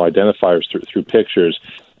personal identifiers through pictures.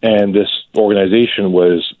 And this organization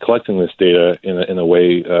was collecting this data in a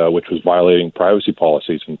way which was violating privacy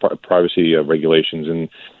policies and privacy regulations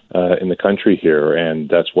in the country here, and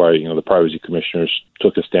that's why the privacy commissioners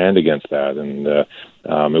took a stand against that. And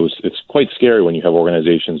it's quite scary when you have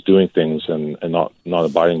organizations doing things and not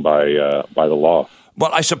abiding by the law.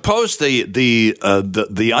 Well, I suppose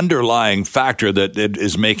the underlying factor that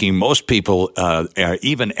is making most people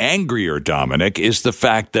even angrier, Dominic, is the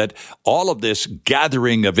fact that all of this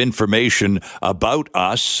gathering of information about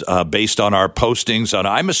us based on our postings on,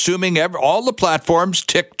 I'm assuming, all the platforms,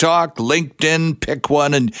 TikTok, LinkedIn, pick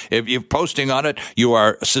one, and if you're posting on it, you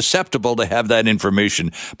are susceptible to have that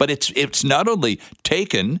information. But it's not only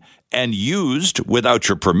taken and used without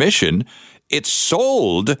your permission, it's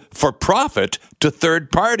sold for profit to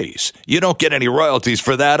third parties. You don't get any royalties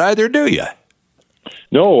for that either, do you?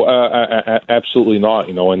 No, absolutely not.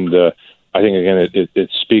 And I think, again, it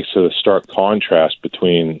speaks to the stark contrast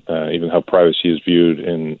between even how privacy is viewed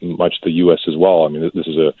in much the U.S. as well. I mean, this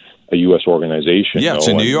is a U.S. organization. Yeah, it's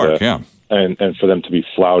in New York, yeah. And for them to be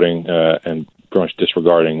flouting and pretty much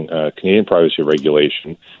disregarding Canadian privacy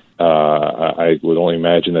regulation, I would only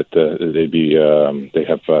imagine that they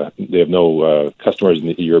have no customers in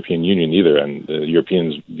the European Union either, and the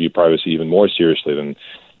Europeans view privacy even more seriously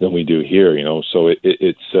than we do here. So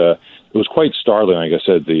it was quite startling. Like I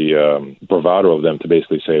said, the bravado of them to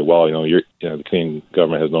basically say, well, the Canadian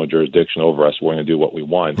government has no jurisdiction over us. We're going to do what we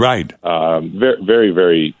want. Right. Very, very,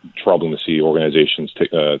 very troubling to see organizations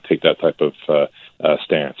take that type of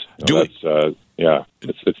stance. Yeah,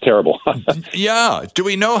 it's terrible. Yeah. Do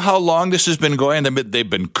we know how long this has been going? They've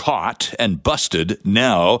been caught and busted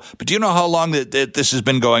now, but do you know how long that this has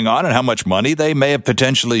been going on and how much money they may have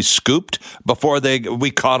potentially scooped before we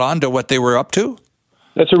caught on to what they were up to?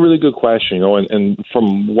 That's a really good question, and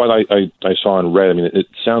from what I saw and read, I mean, it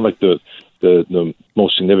sounded like the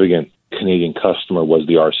most significant Canadian customer was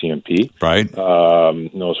the RCMP. Right.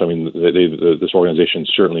 So I mean, this organization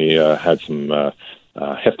certainly had some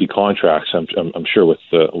hefty contracts, I'm sure, with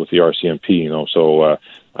the RCMP. So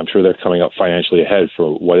I'm sure they're coming up financially ahead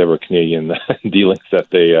for whatever Canadian dealings that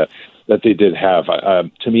they did have.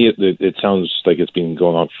 To me, it sounds like it's been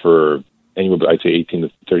going on for anywhere, I'd say 18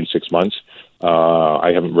 to 36 months.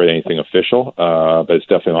 I haven't read anything official, but it's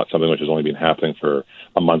definitely not something which has only been happening for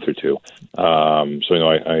a month or two. I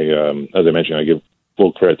as I mentioned, I give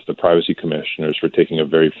full credit to the privacy commissioners for taking a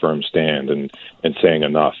very firm stand and saying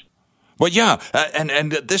enough. Well, yeah,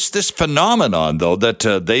 and this phenomenon, though, that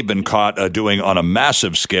they've been caught doing on a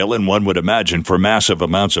massive scale, and one would imagine for massive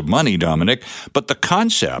amounts of money, Dominic, but the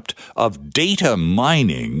concept of data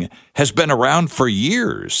mining has been around for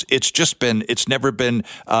years. It's never been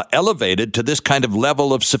elevated to this kind of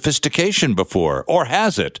level of sophistication before, or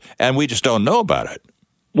has it? And we just don't know about it.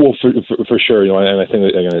 Well, for sure, and I think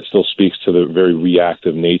that, again, it still speaks to the very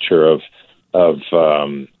reactive nature of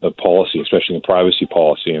policy, especially in privacy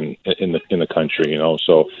policy in the country.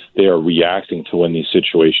 So they are reacting to when these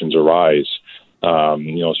situations arise.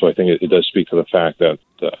 So I think it does speak to the fact that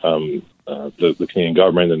the Canadian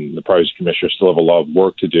government and the privacy commissioner still have a lot of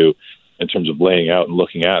work to do in terms of laying out and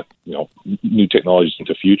looking at new technologies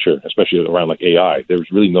into the future, especially around like AI.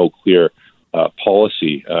 There's really no clear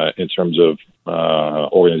policy in terms of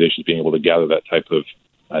organizations being able to gather that type of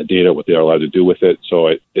data, what they are allowed to do with it. So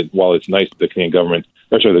while it's nice that the Canadian government,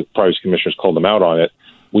 the privacy commissioners called them out on it,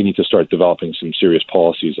 we need to start developing some serious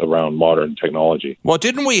policies around modern technology. Well,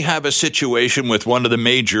 didn't we have a situation with one of the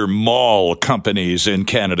major mall companies in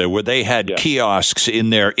Canada where they had kiosks in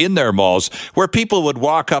their malls where people would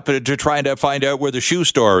walk up to try to find out where the shoe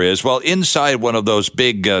store is? Well, inside one of those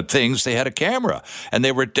big things, they had a camera, and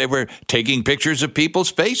they were taking pictures of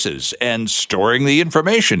people's faces and storing the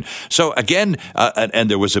information. So again, and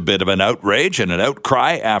there was a bit of an outrage and an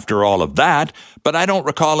outcry after all of that, but I don't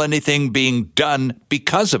recall anything being done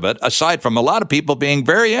because of it, aside from a lot of people being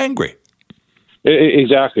very angry.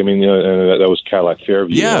 Exactly. I mean, that was Cadillac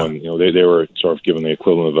Fairview. Yeah. And, they were sort of given the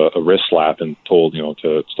equivalent of a wrist slap and told,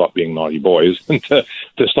 to stop being naughty boys and to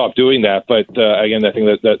stop doing that. But again, I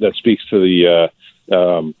think that speaks to the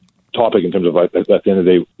topic in terms of, at the end of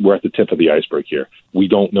the day, we're at the tip of the iceberg here. We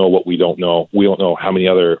don't know what we don't know. We don't know how many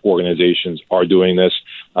other organizations are doing this.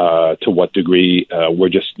 To what degree? We're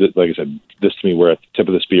just, like I said, this to me, we're at the tip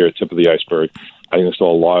of the spear, tip of the iceberg. I think there's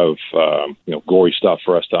still a lot of gory stuff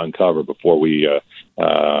for us to uncover before we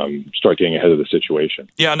start getting ahead of the situation.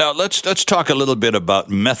 Yeah, now let's talk a little bit about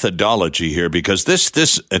methodology here, because this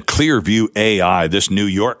Clearview AI, this New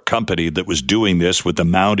York company that was doing this with the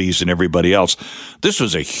Mounties and everybody else, this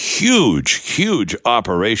was a huge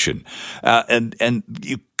operation, and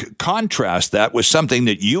you contrast that with something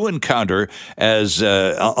that you encounter as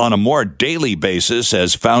on a more daily basis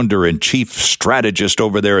as founder and chief strategist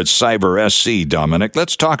over there at Cyber SC, Dominic.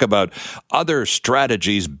 Let's talk about other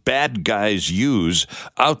strategies bad guys use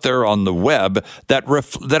out there on the web that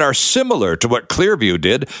are similar to what Clearview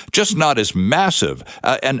did, just not as massive.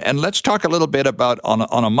 And let's talk a little bit about,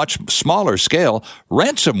 on a much smaller scale,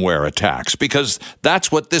 ransomware attacks, because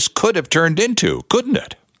that's what this could have turned into, couldn't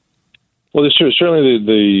it? Well, there's certainly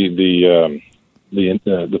the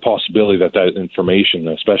possibility that information,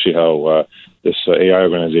 especially how this AI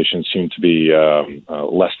organization seemed to be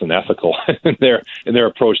less than ethical in their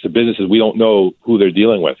approach to businesses. We don't know who they're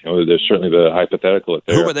dealing with. There's certainly the hypothetical.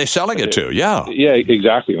 Who are they selling it to? Yeah,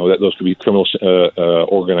 exactly. Those could be criminal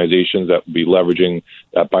organizations that would be leveraging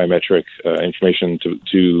that biometric information to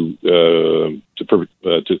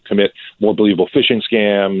commit more believable phishing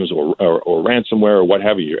scams or ransomware or what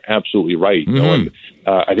have you. You're absolutely right. And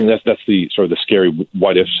I think that's the sort of the scary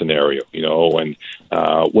what if scenario. And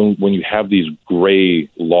when you have these gray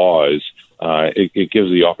laws, it gives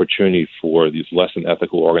the opportunity for these less than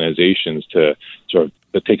ethical organizations to sort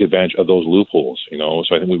of take advantage of those loopholes.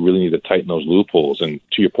 So I think we really need to tighten those loopholes. And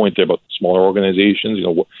to your point there about smaller organizations,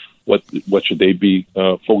 what should they be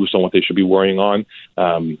focused on? What they should be worrying on?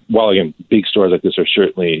 While again, big stores like this are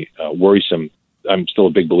certainly worrisome, I'm still a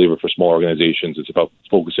big believer for small organizations. It's about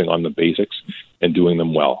focusing on the basics and doing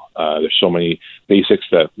them well. There's so many basics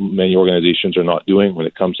that many organizations are not doing when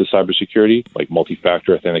it comes to cybersecurity, like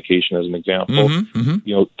multi-factor authentication as an example.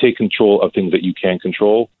 Take control of things that you can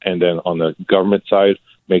control, and then on the government side,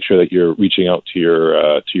 make sure that you're reaching out to your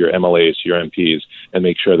MLAs, to your MPs, and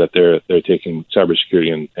make sure that they're taking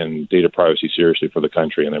cybersecurity and data privacy seriously for the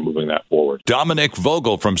country, and they're moving that forward. Dominic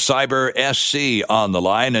Vogel from Cyber SC on the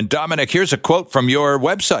line. And Dominic, here's a quote from your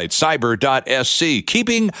website, cyber.sc.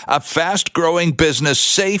 Keeping a fast-growing business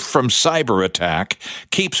safe from cyber attack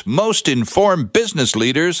keeps most informed business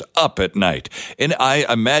leaders up at night. And I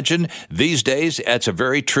imagine these days that's a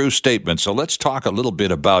very true statement. So let's talk a little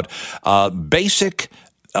bit about basic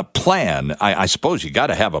a plan. I suppose you got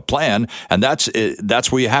to have a plan, and that's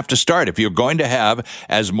where you have to start. If you're going to have,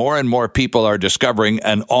 as more and more people are discovering,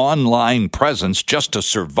 an online presence just to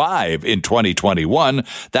survive in 2021,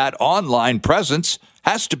 that online presence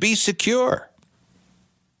has to be secure.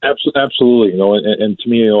 Absolutely. And to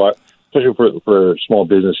me, especially for small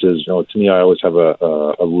businesses, to me, I always have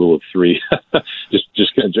a rule of three.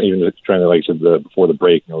 just even trying to, like I said before the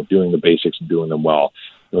break, doing the basics and doing them well.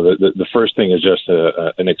 The first thing is just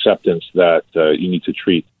an acceptance that you need to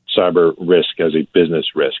treat cyber risk as a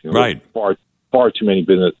business risk. Right. Far too many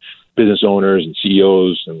business owners and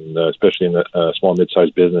CEOs, and especially in the small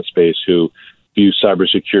mid-sized business space, who view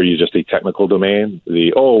cybersecurity as just a technical domain.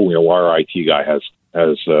 Our IT guy has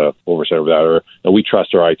oversight of that, or we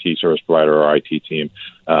trust our IT service provider or our IT team.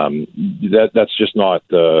 That's just not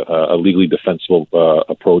a legally defensible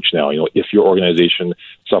approach now. If your organization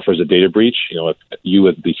suffers a data breach, if you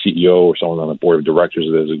as the CEO or someone on the board of directors,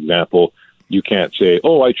 as an example, you can't say,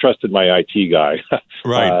 "Oh, I trusted my IT guy."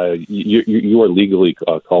 Right. You are legally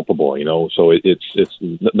culpable. So it's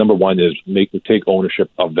number one is take ownership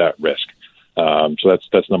of that risk. So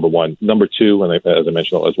that's number one. Number two, and as I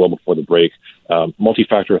mentioned as well before the break,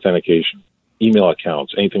 multi-factor authentication, email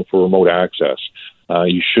accounts, anything for remote access.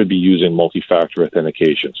 You should be using multi-factor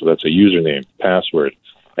authentication. So that's a username, password,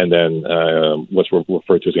 and then what's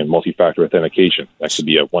referred to as multi-factor authentication. That could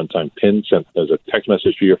be a one-time PIN sent as a text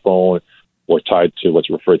message to your phone, or tied to what's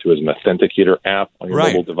referred to as an authenticator app on your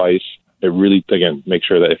mobile device. It really, again, make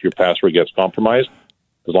sure that if your password gets compromised,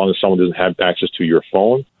 as long as someone doesn't have access to your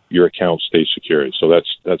phone, your account stays secure. So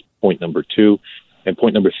that's point number two. And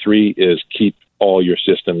point number three is keep all your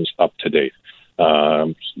systems up to date.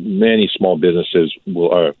 Many small businesses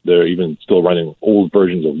they're even still running old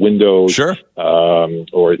versions of Windows, sure,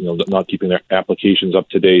 or not keeping their applications up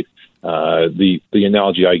to date. The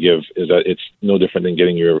analogy I give is that it's no different than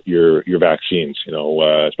getting your vaccines.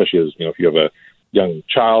 Especially as if you have a young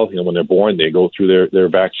child, when they're born, they go through their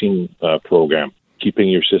vaccine program. Keeping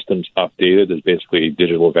your systems updated is basically a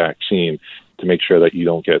digital vaccine to make sure that you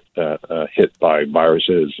don't get hit by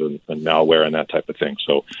viruses and malware and that type of thing.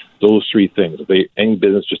 So those three things, if any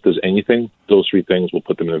business just does anything, those three things will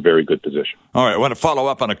put them in a very good position. All right, I want to follow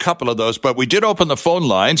up on a couple of those, but we did open the phone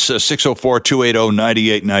lines,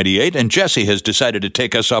 604-280-9898, and Jesse has decided to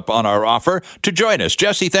take us up on our offer to join us.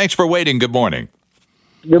 Jesse, thanks for waiting. Good morning.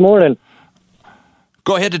 Good morning.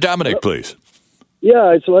 Go ahead to Dominic, please.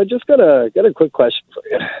 Yeah, so I just got a quick question for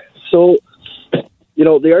you. So,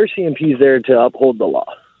 the RCMP is there to uphold the law,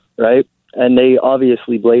 right? And they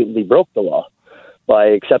obviously blatantly broke the law by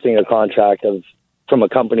accepting a contract from a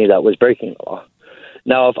company that was breaking the law.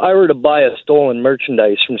 Now, if I were to buy a stolen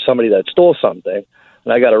merchandise from somebody that stole something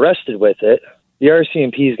and I got arrested with it, the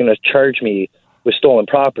RCMP is going to charge me with stolen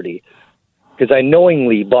property because I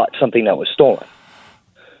knowingly bought something that was stolen.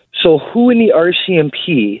 So who in the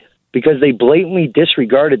RCMP, because they blatantly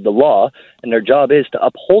disregarded the law and their job is to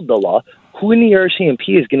uphold the law, who in the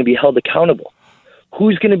RCMP is going to be held accountable?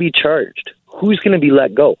 Who's going to be charged? Who's going to be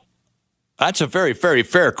let go? That's a very, very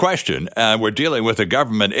fair question. We're dealing with a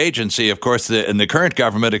government agency, of course, and the current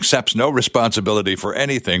government accepts no responsibility for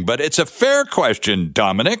anything. But it's a fair question,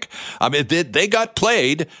 Dominic. I mean, they got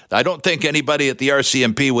played. I don't think anybody at the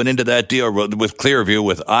RCMP went into that deal with Clearview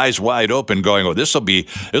with eyes wide open going, oh, this will be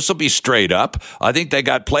straight up. I think they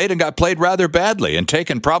got played and got played rather badly and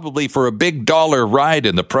taken probably for a big dollar ride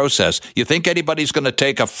in the process. You think anybody's going to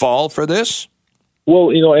take a fall for this?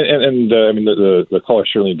 Well, I mean, the caller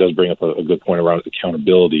certainly does bring up a good point around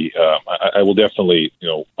accountability. I will definitely,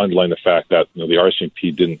 underline the fact that the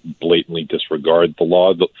RCMP didn't blatantly disregard the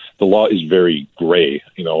law. The law is very gray,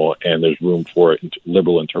 and there's room for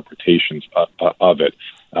liberal interpretations of it.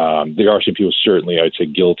 The RCMP was certainly, I'd say,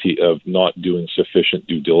 guilty of not doing sufficient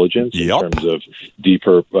due diligence in terms of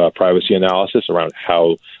deeper privacy analysis around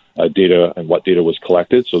how data and what data was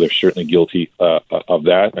collected. So they're certainly guilty of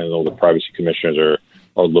that. I know the privacy commissioners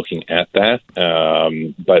are looking at that.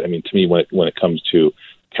 But I mean, to me, when it comes to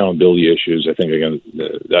accountability issues, I think again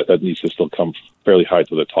that needs to still come fairly high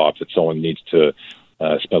to the top. That someone needs to,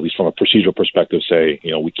 at least from a procedural perspective, say,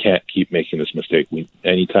 we can't keep making this mistake.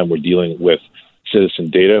 Anytime we're dealing with citizen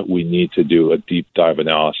data, we need to do a deep dive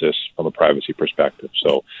analysis from a privacy perspective.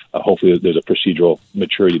 So hopefully there's a procedural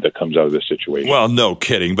maturity that comes out of this situation. Well, no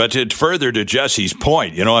kidding. But further to Jesse's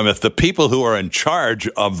point, if the people who are in charge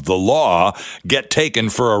of the law get taken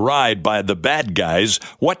for a ride by the bad guys,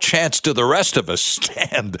 what chance do the rest of us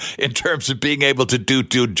stand in terms of being able to do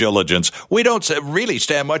due diligence? We don't really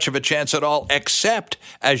stand much of a chance at all, except,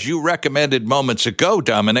 as you recommended moments ago,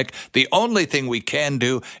 Dominic, the only thing we can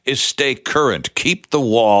do is stay current. Keep the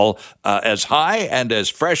wall as high and as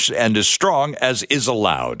fresh and as strong as is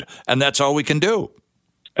allowed. And that's all we can do.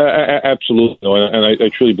 Absolutely. And I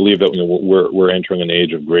truly believe that we're entering an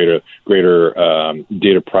age of greater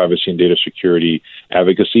data privacy and data security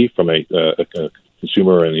advocacy from a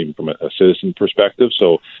consumer and even from a citizen perspective.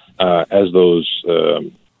 So as those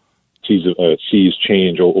seas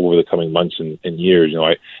change over the coming months and years,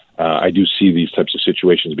 I do see these types of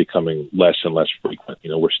situations becoming less and less frequent.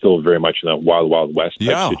 We're still very much in a wild, wild west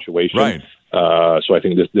type situation. Right. So I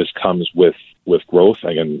think this comes with growth.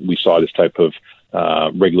 Again, we saw this type of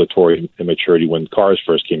regulatory immaturity when cars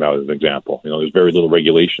first came out, as an example. There's very little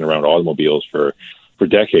regulation around automobiles for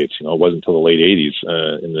decades. It wasn't until the late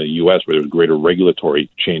 80s in the U.S. where there was greater regulatory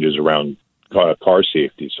changes around car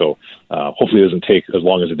safety. So hopefully it doesn't take as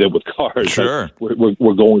long as it did with cars. Sure.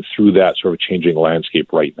 We're going through that sort of changing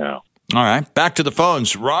landscape right now. All right. Back to the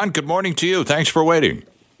phones. Ron, good morning to you. Thanks for waiting.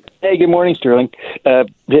 Hey, good morning, Sterling.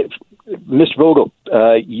 Mr. Vogel,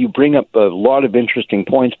 you bring up a lot of interesting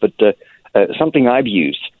points, but something I've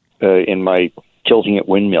used in my tilting at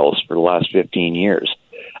windmills for the last 15 years,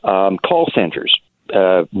 call centers.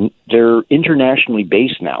 They're internationally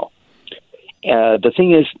based now. The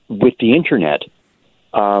thing is, with the Internet,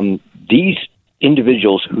 these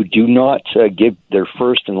individuals who do not give their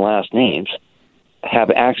first and last names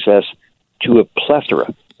have access to a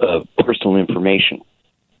plethora of personal information.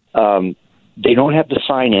 They don't have to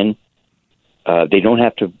sign in. They don't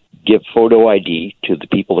have to give photo ID to the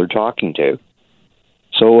people they're talking to.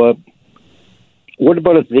 So what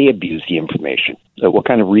about if they abuse the information? What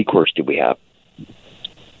kind of recourse do we have?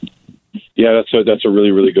 Yeah, that's a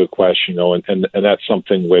really, really good question, and that's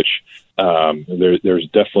something which there's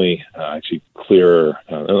definitely actually clear,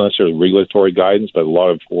 not necessarily regulatory guidance, but a lot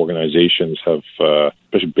of organizations have,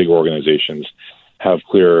 especially big organizations, have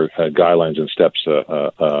clear guidelines and steps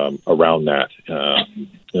around that,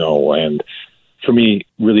 and for me,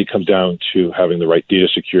 really comes down to having the right data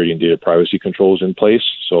security and data privacy controls in place.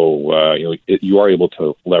 So, you are able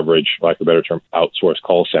to leverage, lack of a better term, outsourced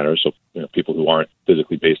call centers. So, people who aren't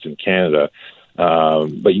physically based in Canada.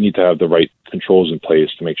 But you need to have the right controls in place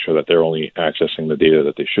to make sure that they're only accessing the data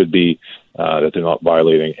that they should be, that they're not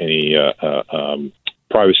violating any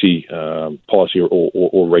privacy policy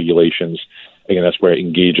or regulations. Again, that's where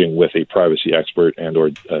engaging with a privacy expert and or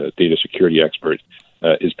data security expert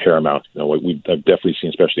is paramount. What I've definitely seen,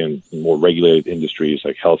 especially in more regulated industries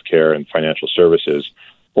like healthcare and financial services,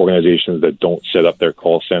 organizations that don't set up their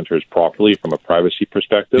call centers properly from a privacy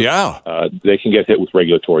perspective, they can get hit with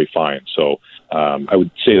regulatory fines. So I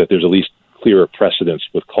would say that there's at least clearer precedents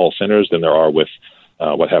with call centers than there are with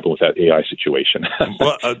what happened with that AI situation.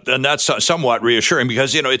 Well, and that's somewhat reassuring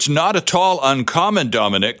because, it's not at all uncommon,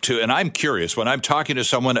 Dominic, and I'm curious, when I'm talking to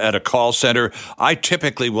someone at a call center, I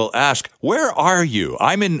typically will ask, where are you?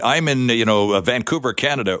 I'm in Vancouver,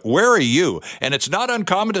 Canada. Where are you? And it's not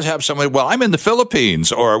uncommon to have someone, well, I'm in the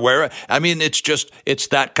Philippines or where. I mean, it's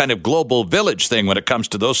that kind of global village thing when it comes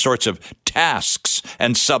to those sorts of tasks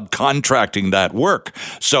and subcontracting that work.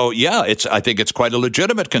 So, I think it's quite a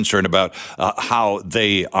legitimate concern about how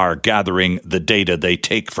they are gathering the data they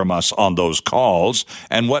take from us on those calls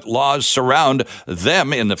and what laws surround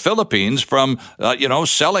them in the Philippines from,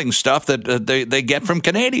 selling stuff that they get from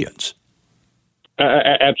Canadians.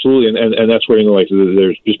 Absolutely. And that's where,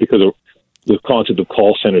 there's just because of the concept of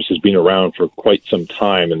call centers has been around for quite some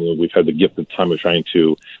time, and we've had the gift of time of trying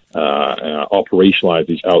to operationalize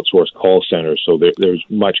these outsourced call centers. So there's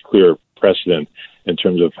much clearer precedent in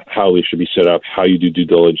terms of how they should be set up, how you do due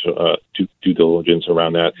diligence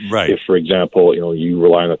around that. Right. If, for example, you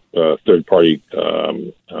rely on a third-party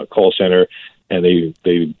call center and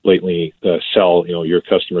they blatantly sell, your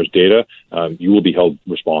customers' data, you will be held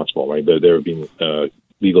responsible. Right? There have been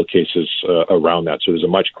legal cases around that, so there's a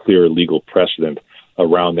much clearer legal precedent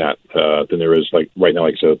around that than there is right now.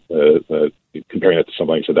 Like I said, comparing it to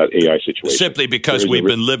something like that AI situation. Simply because we've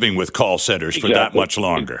been living with call centers for that much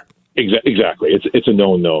longer. Exactly. It's a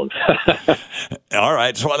known. All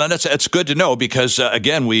right. So that's good to know because,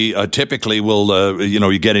 again, we typically will,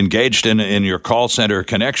 you get engaged in your call center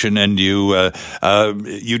connection and you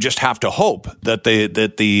just have to hope that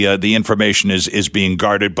the information is being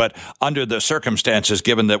guarded. But under the circumstances,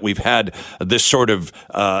 given that we've had this sort of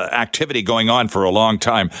activity going on for a long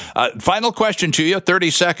time. Final question to you, 30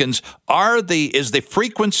 seconds. Is the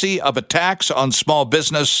frequency of attacks on small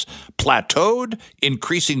business plateaued,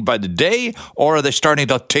 increasing by the day, or are they starting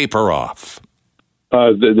to taper off?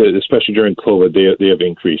 Especially during COVID, they have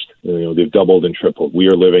increased. They've doubled and tripled. We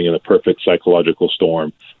are living in a perfect psychological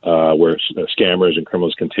storm where scammers and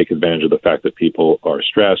criminals can take advantage of the fact that people are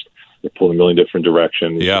stressed. They're pulling a million different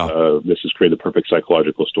directions. Yeah. This has created the perfect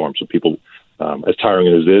psychological storm. So people, as tiring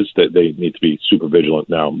as it is, that they need to be super vigilant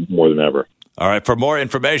now more than ever. All right. For more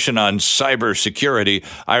information on cybersecurity,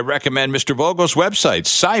 I recommend Mr. Vogel's website,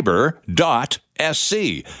 cyber.sc.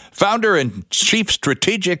 Founder and Chief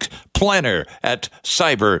Strategic Planner at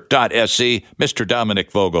cyber.sc, Mr.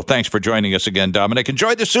 Dominic Vogel. Thanks for joining us again, Dominic.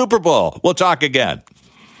 Enjoy the Super Bowl. We'll talk again.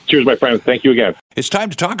 Cheers, my friend. Thank you again. It's time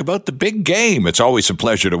to talk about the big game. It's always a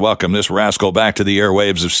pleasure to welcome this rascal back to the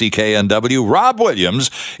airwaves of CKNW. Rob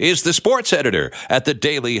Williams is the sports editor at the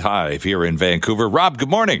Daily Hive here in Vancouver. Rob, good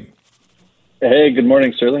morning. Hey, good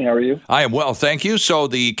morning, Sterling. How are you? I am well, thank you. So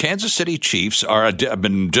the Kansas City Chiefs I've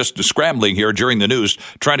been just scrambling here during the news,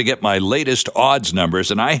 trying to get my latest odds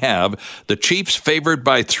numbers, and I have the Chiefs favored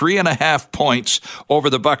by 3.5 points over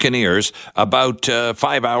the Buccaneers about 5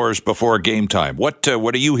 hours before game time. What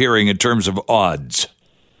are you hearing in terms of odds?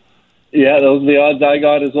 Yeah, those are the odds I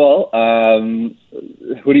got as well.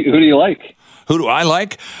 Who do you like? Who do I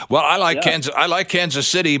like? Well, I like Kansas. I like Kansas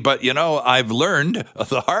City, but I've learned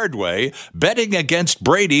the hard way. Betting against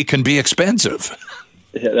Brady can be expensive.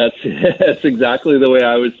 Yeah, that's exactly the way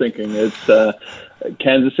I was thinking. It's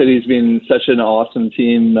Kansas City's been such an awesome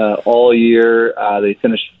team all year. They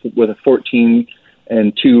finished with a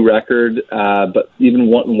 14-2 record, but even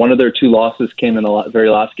one of their two losses came in the very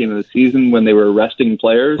last game of the season when they were resting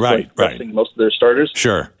players, resting most of their starters.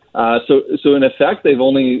 Sure. So in effect, they've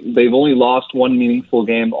only lost one meaningful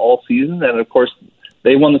game all season, and of course,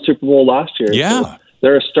 they won the Super Bowl last year. Yeah, so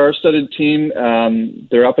they're a star-studded team.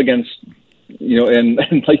 They're up against, and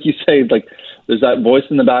like you say, like there's that voice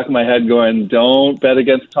in the back of my head going, "Don't bet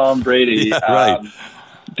against Tom Brady," right?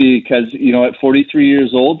 Because at 43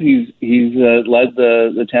 years old, he's led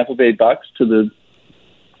the Tampa Bay Bucks to the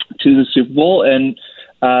Super Bowl, and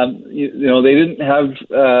they didn't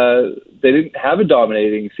have a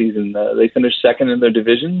dominating season. They finished second in their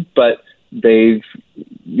division, but They've,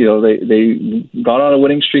 they got on a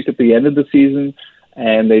winning streak at the end of the season,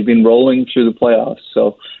 and they've been rolling through the playoffs.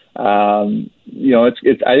 So, I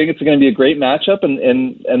think it's going to be a great matchup.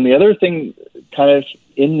 And the other thing, kind of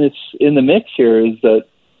in the mix here, is that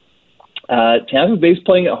Tampa Bay's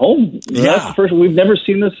playing at home. Yeah. That's the first. We've never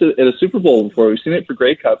seen this at a Super Bowl before. We've seen it for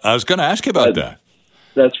Grey Cup. I was going to ask you about that.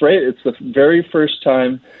 That's right. It's the very first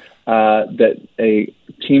time that a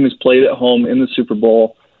team has played at home in the Super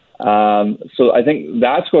Bowl. So I think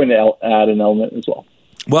that's going to add an element as well.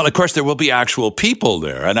 Well, of course, there will be actual people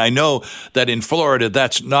there. And I know that in Florida,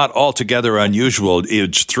 that's not altogether unusual.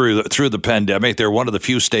 It's through the pandemic. They're one of the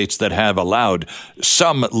few states that have allowed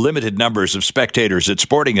some limited numbers of spectators at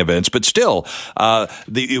sporting events. But still,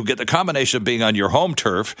 you get the combination of being on your home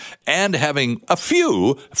turf and having a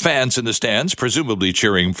few fans in the stands, presumably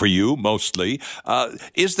cheering for you mostly.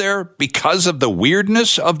 Is there, because of the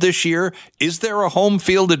weirdness of this year, is there a home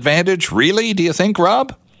field advantage, really, do you think,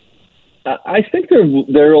 Rob? I think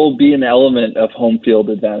there will be an element of home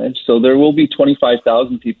field advantage. So there will be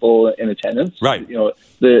 25,000 people in attendance. Right.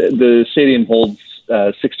 The stadium holds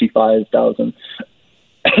 65,000.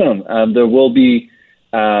 There will be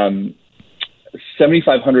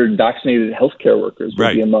 7,500 vaccinated healthcare workers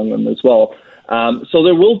will be among them as well. So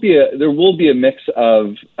there will be a mix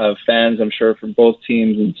of fans, I'm sure, from both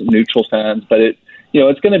teams and some neutral fans. But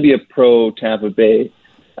it's going to be a pro Tampa Bay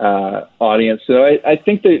audience. So I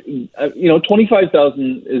think that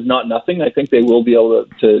 25,000 is not nothing. I think they will be able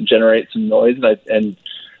to generate some noise and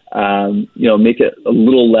make it a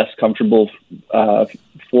little less comfortable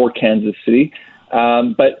for Kansas City.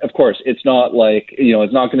 But of course, it's not like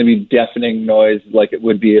it's not going to be deafening noise like it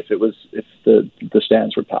would be if the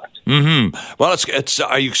stands were packed. Mm-hmm. Well, it's.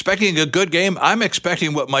 Are you expecting a good game? I'm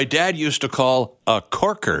expecting what my dad used to call a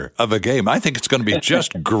corker of a game. I think it's going to be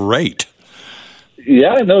just great.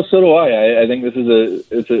 Yeah, no, so do I. I think this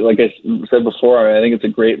is like I said before, I think it's a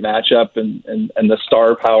great matchup, and the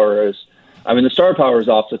star power is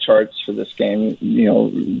off the charts for this game.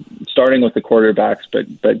 Starting with the quarterbacks,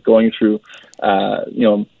 but going through,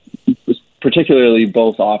 particularly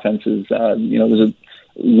both offenses. There's a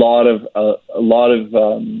lot of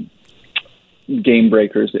game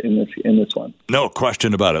breakers in this one. No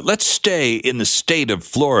question about it. Let's stay in the state of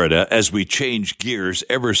Florida as we change gears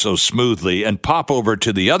ever so smoothly and pop over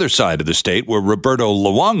to the other side of the state where Roberto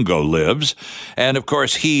Luongo lives. And of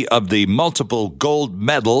course, he of the multiple gold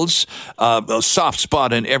medals, a soft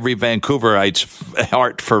spot in every Vancouverite's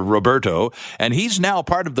heart for Roberto. And he's now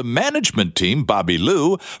part of the management team, Bobby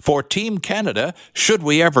Lou, for Team Canada, should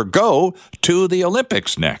we ever go to the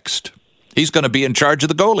Olympics next. He's going to be in charge of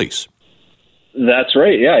the goalies. That's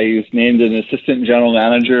right. Yeah, he was named an assistant general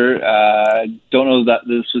manager. Don't know that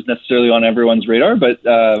this was necessarily on everyone's radar, but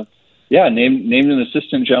named an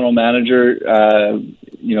assistant general manager.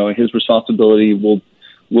 His responsibility will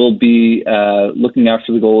be looking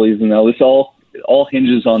after the goalies, and now this all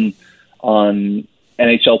hinges on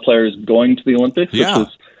NHL players going to the Olympics, which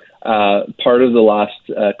was part of the last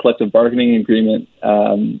collective bargaining agreement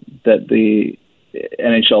that the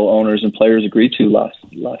NHL owners and players agreed to last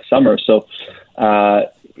summer. So.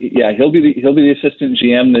 He'll be the assistant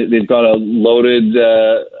GM. They've got a loaded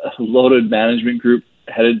management group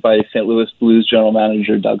headed by St. Louis Blues general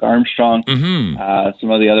manager Doug Armstrong. Mm-hmm. Some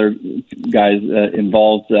of the other guys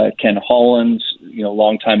involved, Ken Holland,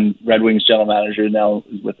 longtime Red Wings general manager, now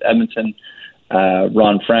with Edmonton.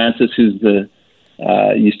 Ron Francis, who's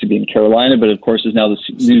used to be in Carolina, but of course is now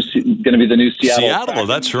going to be the new Seattle.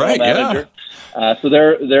 That's right. Manager. So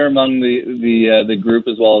they're among the group,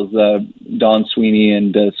 as well as Don Sweeney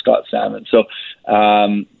and Scott Salmon. So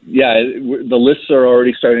the lists are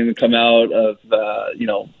already starting to come out of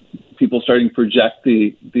people starting to project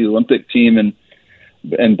the Olympic team, and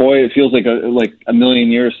boy, it feels like a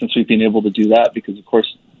million years since we've been able to do that, because of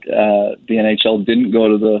course the NHL didn't go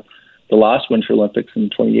to the last Winter Olympics in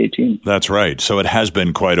 2018. That's right. So it has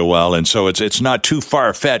been quite a while, and so it's not too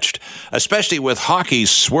far-fetched, especially with hockey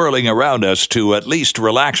swirling around us, to at least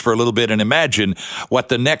relax for a little bit and imagine what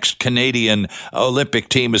the next Canadian Olympic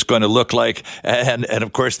team is going to look like. And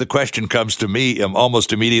of course, the question comes to me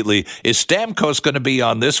almost immediately, is Stamkos going to be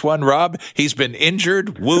on this one, Rob? He's been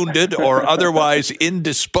injured, wounded, or otherwise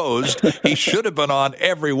indisposed. He should have been on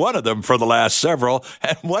every one of them for the last several,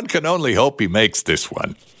 and one can only hope he makes this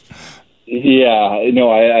one. Yeah, no,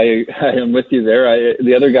 I am with you there.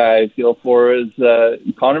 The other guy I feel for is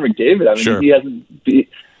Connor McDavid. I mean, sure.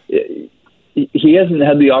 He hasn't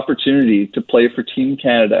had the opportunity to play for Team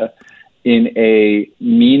Canada in a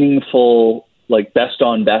meaningful, best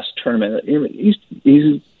on best tournament.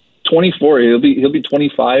 He's 24. He'll be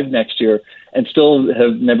 25 next year, and still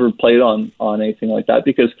have never played on anything like that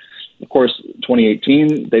because, of course,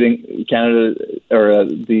 2018 Canada or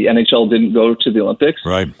the NHL didn't go to the Olympics,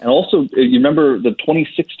 right? And also, you remember the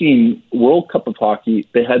 2016 World Cup of Hockey?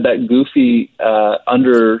 They had that goofy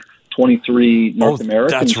under 23 North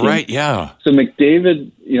American. That's team. right, yeah. So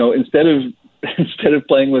McDavid, instead of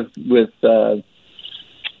playing with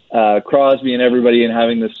Crosby and everybody and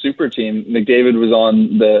having this super team, McDavid was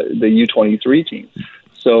on the U23 team.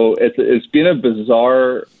 So it's been a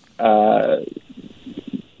bizarre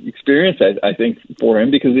experience, I think, for him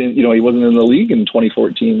because he wasn't in the league in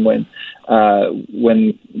 2014 when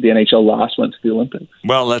the NHL last went to the Olympics.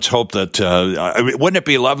 Well, let's hope that. Wouldn't it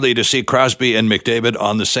be lovely to see Crosby and McDavid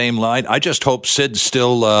on the same line? I just hope Sid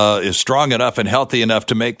still is strong enough and healthy enough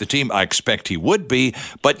to make the team. I expect he would be,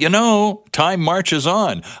 but time marches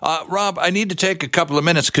on. Rob, I need to take a couple of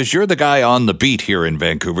minutes because you're the guy on the beat here in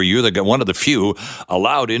Vancouver. You're one of the few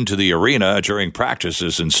allowed into the arena during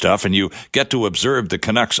practices and stuff, and you get to observe the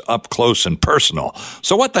Canucks up close and personal.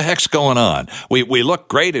 So what the heck's going on? We look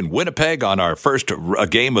great in Winnipeg on our first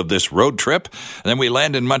game of this road trip. And then we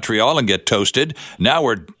land in Montreal and get toasted. Now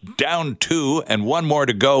we're down 2 and 1 more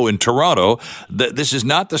to go in Toronto. This is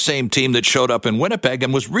not the same team that showed up in Winnipeg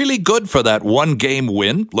and was really good for that 1-game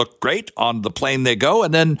win. Looked great on the plane they go.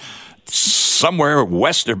 And then somewhere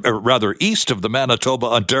east of the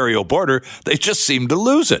Manitoba-Ontario border, they just seem to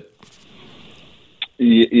lose it.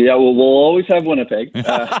 Yeah, well, we'll always have Winnipeg.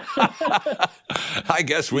 I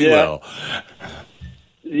guess we will.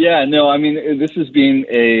 Yeah, no, I mean, this has been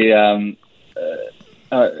a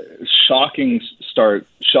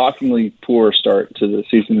shockingly poor start to the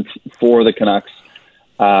season for the Canucks.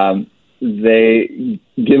 They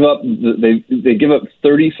give up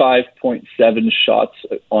 35.7 shots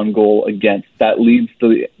on goal against. That leads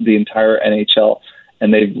the entire NHL,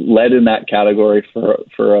 and they've led in that category for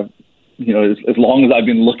as long as I've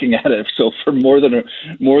been looking at it. So for more than a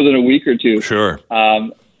week or two. Sure.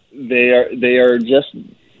 They are just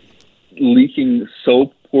leaking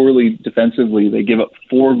so poorly defensively. They give up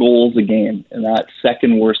 4 goals a game, and that's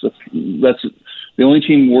second worst. That's the only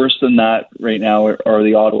team worse than that right now are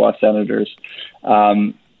the Ottawa Senators.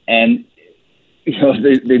 And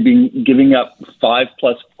they've been giving up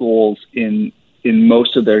 5+ goals in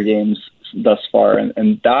most of their games thus far,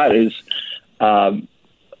 and that is a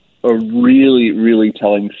really, really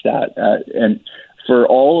telling stat. And for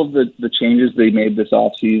all of the changes they made this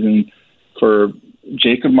offseason, for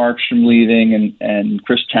Jacob Markstrom leaving and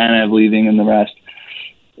Chris Tanev leaving and the rest,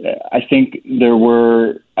 I think there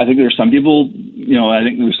were some people, I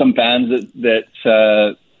think there were some fans that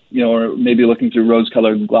are maybe looking through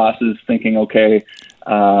rose-colored glasses thinking, okay,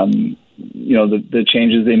 the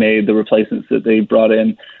changes they made, the replacements that they brought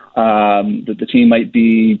in, that the team might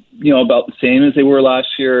be, about the same as they were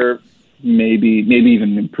last year, maybe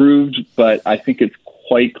even improved. But I think it's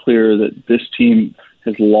quite clear that this team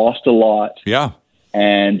has lost a lot. Yeah.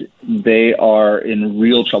 And they are in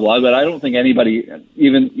real trouble. But I don't think anybody,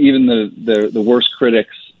 even the worst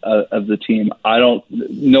critics of the team,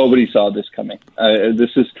 nobody saw this coming.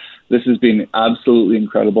 This has been absolutely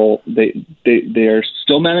incredible. They are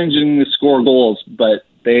still managing to score goals, but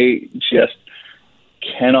they just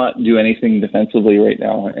cannot do anything defensively right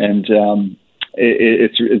now, and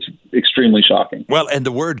it's extremely shocking. Well, and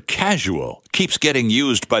the word casual keeps getting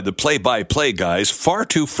used by the play-by-play guys far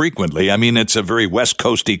too frequently. I mean, it's a very West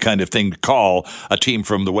Coasty kind of thing to call a team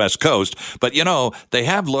from the West Coast. But, they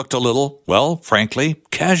have looked a little, well, frankly,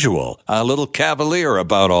 casual, a little cavalier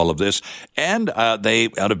about all of this. And they,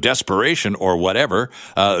 out of desperation or whatever,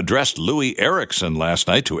 dressed Louis Eriksson last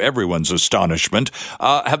night to everyone's astonishment.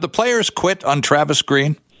 Have the players quit on Travis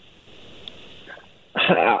Green?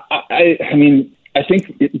 I mean, I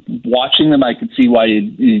think watching them, I could see why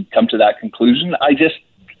you'd come to that conclusion. I just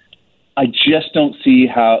don't see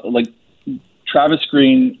how, Travis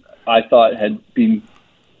Green, I thought had been,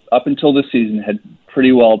 up until this season, had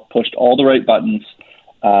pretty well pushed all the right buttons,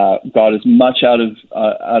 got as much out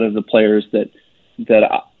of the players that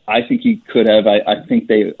I think he could have. I think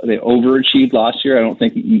they overachieved last year. I don't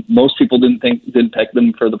think most people didn't pick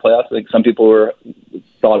them for the playoffs. I think some people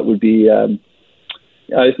thought it would be.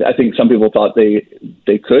 I think some people thought they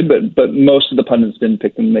could, but most of the pundits didn't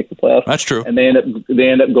pick them to make the playoffs. That's true. And they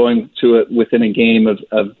end up going to it within a game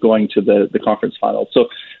of going to the conference finals. So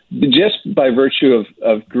just by virtue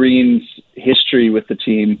of Green's history with the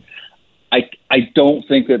team, I don't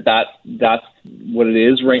think that's what it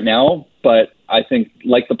is right now. But I think,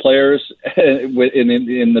 like the players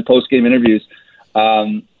in the post game interviews,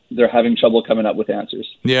 they're having trouble coming up with answers.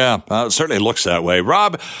 Yeah, it certainly looks that way.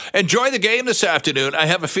 Rob, enjoy the game this afternoon. I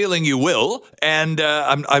have a feeling you will, and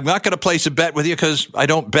I'm not going to place a bet with you because I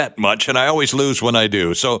don't bet much, and I always lose when I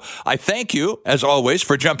do. So I thank you, as always,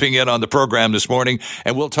 for jumping in on the program this morning,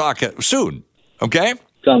 and we'll talk soon, okay?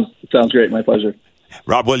 Sounds great. My pleasure.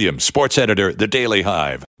 Rob Williams, sports editor, The Daily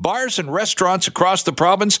Hive. Bars and restaurants across the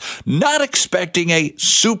province not expecting a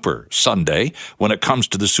super Sunday when it comes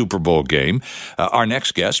to the Super Bowl game. Our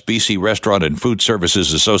next guest, BC Restaurant and Food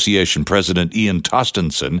Services Association President Ian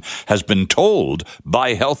Tostenson, has been told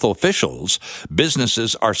by health officials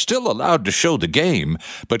businesses are still allowed to show the game,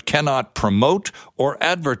 but cannot promote or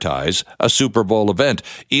advertise a Super Bowl event.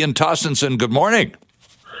 Ian Tostenson, good morning.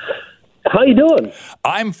 How you doing?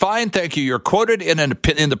 I'm fine, thank you. You're quoted in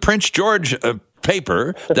the Prince George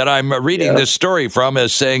paper that I'm reading this story from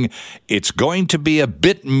as saying it's going to be a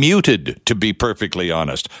bit muted, to be perfectly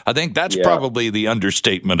honest. I think that's probably the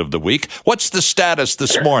understatement of the week. What's the status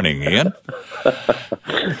this morning, Ian?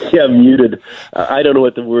 Muted. I don't know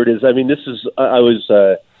what the word is. I mean, I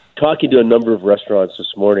was talking to a number of restaurants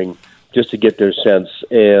this morning just to get their sense,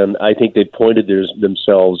 and I think they pointed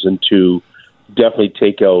themselves into definitely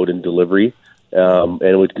takeout and delivery,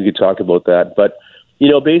 and we could talk about that. But,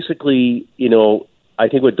 basically, I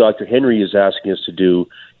think what Dr. Henry is asking us to do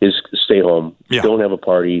is stay home, don't have a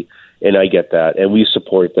party, and I get that, and we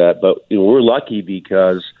support that. But we're lucky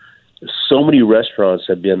because so many restaurants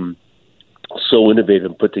have been so innovative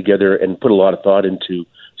and put together and put a lot of thought into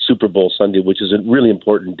Super Bowl Sunday, which is a really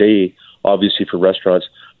important day, obviously, for restaurants.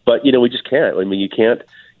 But, we just can't. I mean, you can't,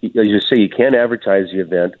 as you say, you can't advertise the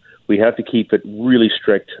event. We have to keep it really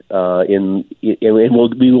strict, and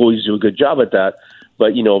we always do a good job at that.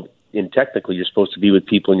 But, technically, you're supposed to be with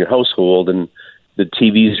people in your household, and the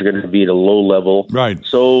TVs are going to be at a low level. Right.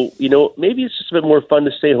 So, maybe it's just a bit more fun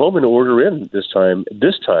to stay home and order in this time.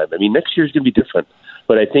 I mean, next year's going to be different.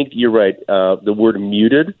 But I think you're right. The word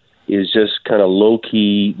muted is just kind of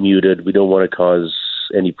low-key muted. We don't want to cause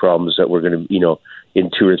any problems that we're going to, in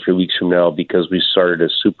 2 or 3 weeks from now, because we started a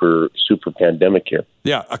super pandemic here.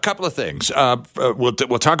 Yeah, a couple of things. We'll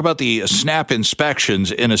talk about the SNAP inspections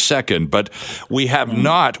in a second, but we have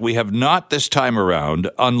not this time around,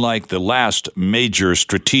 unlike the last major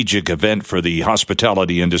strategic event for the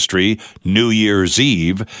hospitality industry, New Year's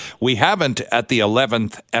Eve, we haven't at the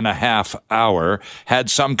 11th and a half hour had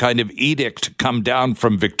some kind of edict come down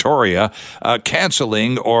from Victoria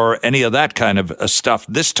canceling or any of that kind of stuff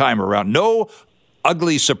this time around. No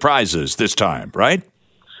ugly surprises this time, right?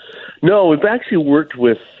 No, we've actually worked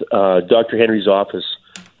with Dr. Henry's office.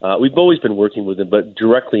 We've always been working with him, but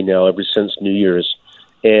directly now ever since New Year's.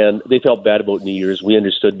 And they felt bad about New Year's. We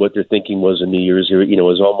understood what their thinking was in New Year's. It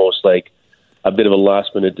was almost like a bit of a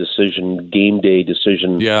last-minute decision, game day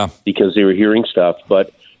decision, because they were hearing stuff.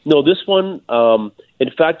 But no, this one,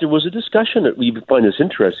 in fact, there was a discussion that we find this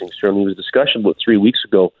interesting, Sterling. There was a discussion about 3 weeks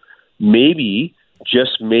ago.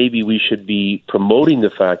 Just maybe we should be promoting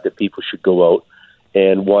the fact that people should go out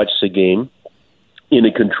and watch the game in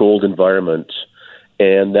a controlled environment.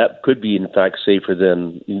 And that could be, in fact, safer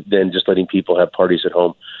than just letting people have parties at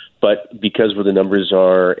home. But because where the numbers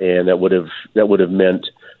are, and that would have meant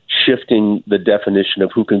shifting the definition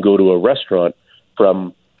of who can go to a restaurant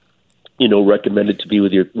from, recommended to be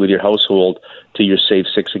with your household to your safe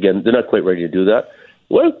six again. They're not quite ready to do that.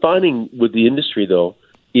 What I'm finding with the industry, though,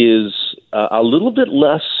 is a little bit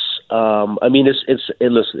less.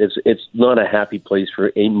 It's not a happy place for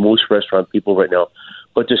most restaurant people right now,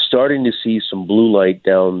 but they're starting to see some blue light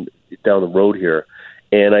down the road here,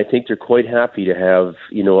 and I think they're quite happy to have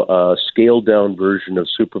a scaled down version of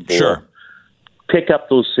Super Bowl. Sure. Pick up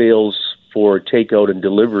those sales for takeout and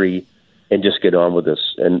delivery, and just get on with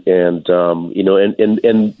this. And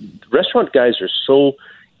restaurant guys are so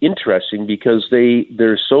interesting because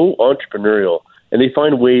they're so entrepreneurial. And they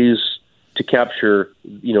find ways to capture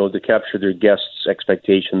their guests'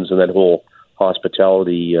 expectations and that whole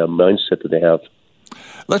hospitality mindset that they have.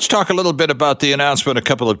 Let's talk a little bit about the announcement a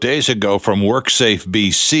couple of days ago from WorkSafe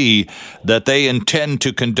BC that they intend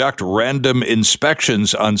to conduct random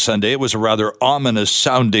inspections on Sunday. It was a rather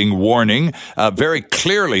ominous-sounding warning, very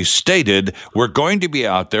clearly stated, we're going to be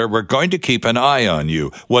out there, we're going to keep an eye on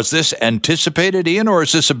you. Was this anticipated, Ian, or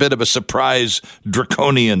is this a bit of a surprise,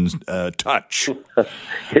 draconian touch?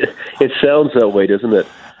 It sounds that way, doesn't it?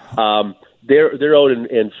 They're out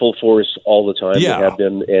in full force all the time. Yeah. They have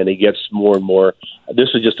been, and it gets more and more. This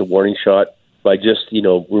is just a warning shot by just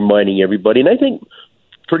reminding everybody. And I think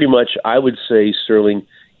pretty much I would say, Sterling,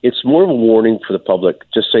 it's more of a warning for the public.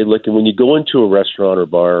 Just say, look, when you go into a restaurant or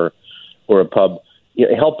bar or a pub,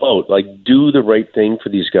 help out, like do the right thing for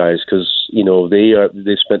these guys, because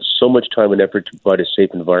they spent so much time and effort to provide a safe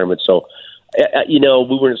environment. So, we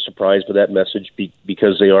weren't surprised by that message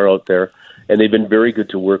because they are out there and they've been very good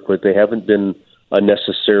to work with. They haven't been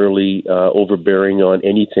unnecessarily overbearing on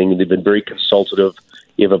anything. They've been very consultative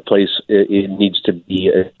if a place it needs to be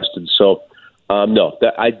adjusted. So, no,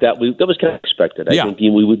 that was kind of expected. I think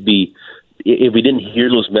we would be. If we didn't hear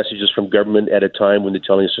those messages from government at a time when they're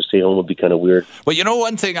telling us to stay home, it would be kind of weird. Well,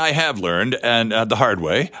 one thing I have learned, and the hard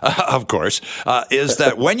way, of course, is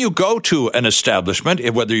that when you go to an establishment,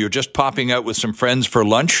 whether you're just popping out with some friends for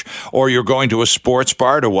lunch or you're going to a sports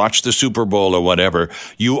bar to watch the Super Bowl or whatever,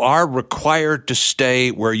 you are required to stay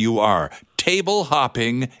where you are. Table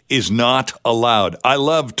hopping is not allowed. I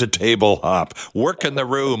love to table hop, work in the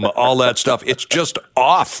room, all that stuff. It's just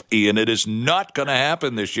off, Ian. It is not going to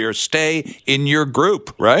happen this year. Stay in your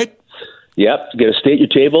group, right? Yep, you got to stay at your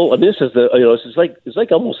table. And this is it's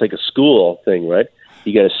like almost like a school thing, right?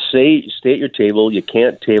 You got to stay at your table. You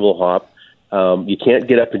can't table hop. You can't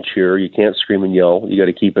get up and cheer. You can't scream and yell. You got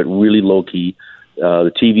to keep it really low key.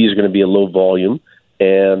 The TV is going to be a low volume.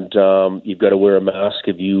 And you've got to wear a mask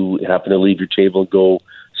if you happen to leave your table and go,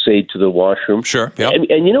 say, to the washroom. Sure. Yep.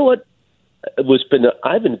 And you know what?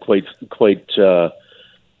 I've been quite.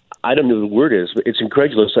 I don't know what the word is, but it's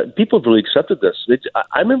incredulous. People have really accepted this.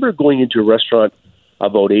 I remember going into a restaurant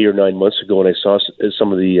about 8 or 9 months ago, and I saw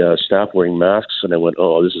some of the staff wearing masks, and I went,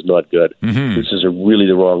 "Oh, this is not good. Mm-hmm. This is really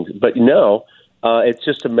the wrong." But now it's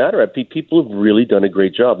just a matter of people have really done a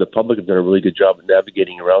great job. The public have done a really good job of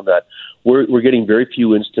navigating around that. We're getting very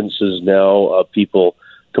few instances now of people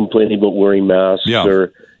complaining about wearing masks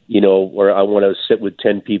or I want to sit with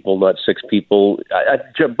 10 people, not 6 people.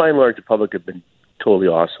 By and large, the public have been totally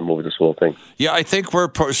awesome over this whole thing. Yeah, I think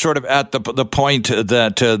we're sort of at the point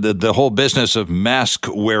that the whole business of mask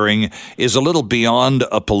wearing is a little beyond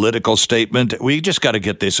a political statement. We just got to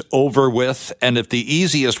get this over with, and if the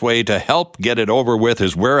easiest way to help get it over with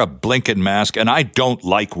is wear a blinking mask, and I don't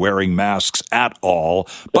like wearing masks at all,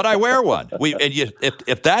 but I wear one.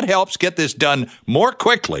 If that helps get this done more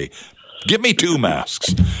quickly, give me 2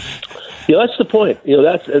 masks. That's the point.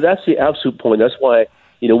 That's the absolute point. That's why.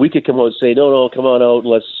 We could come out and say, no, come on out,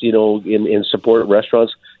 let's, in support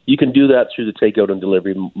restaurants. You can do that through the takeout and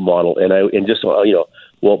delivery model.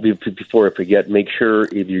 Before I forget, make sure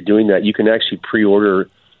if you're doing that, you can actually pre-order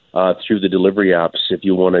through the delivery apps. If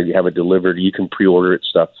you want to have it delivered, you can pre-order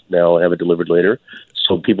stuff now and have it delivered later.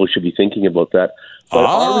 So people should be thinking about that. But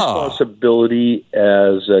our responsibility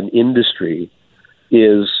as an industry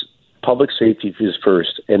is public safety is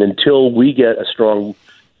first. And until we get a strong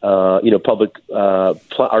public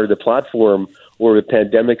or the platform or the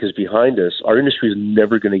pandemic is behind us, our industry is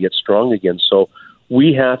never going to get strong again. So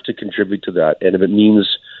we have to contribute to that. And if it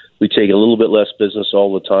means we take a little bit less business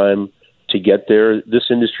all the time to get there, this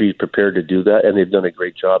industry is prepared to do that, and they've done a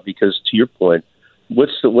great job. Because to your point, we're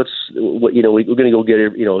going to go get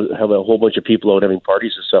have a whole bunch of people out having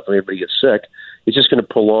parties and stuff, and everybody gets sick. It's just going to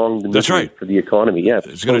prolong the misery for the economy. Yeah,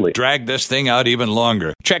 it's going to drag this thing out even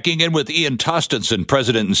longer. Checking in with Ian Tostenson,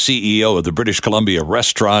 President and CEO of the British Columbia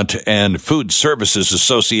Restaurant and Food Services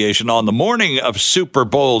Association, on the morning of Super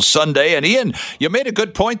Bowl Sunday. And Ian, you made a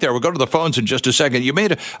good point there. We'll go to the phones in just a second. You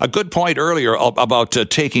made a good point earlier about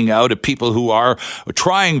taking out people who are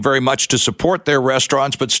trying very much to support their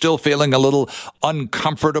restaurants, but still feeling a little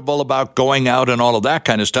uncomfortable about going out and all of that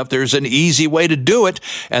kind of stuff. There's an easy way to do it,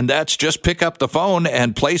 and that's just pick up the phone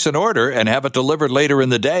and place an order and have it delivered later in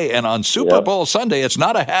the day. And on Super Bowl Sunday, it's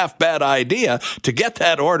not a half bad idea to get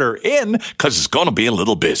that order in because it's going to be a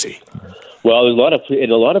little busy. Well, a lot of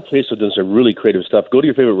places have done some really creative stuff. Go to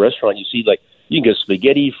your favorite restaurant, you see you can get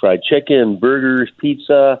spaghetti, fried chicken, burgers,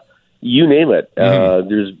 pizza, you name it.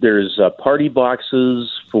 Mm-hmm. There's party boxes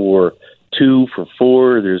for 2, for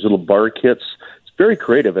 4. There's little bar kits. It's very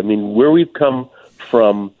creative. I mean, where we've come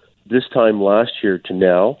from this time last year to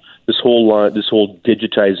now. This whole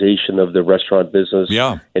digitization of the restaurant business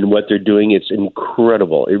and what they're doing, it's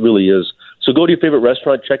incredible. It really is. So go to your favorite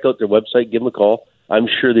restaurant, check out their website, give them a call. I'm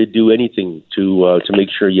sure they'd do anything to make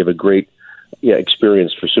sure you have a great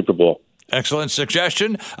experience for Super Bowl. Excellent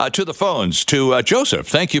suggestion. To the phones, to Joseph.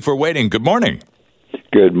 Thank you for waiting. Good morning.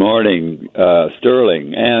 Good morning,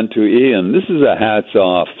 Sterling, and to Ian. This is a hats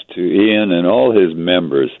off to Ian and all his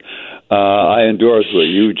members. I endorse what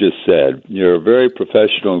you just said. You're a very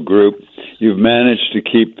professional group. You've managed to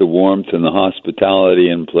keep the warmth and the hospitality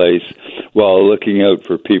in place while looking out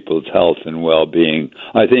for people's health and well-being.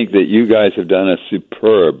 I think that you guys have done a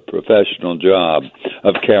superb professional job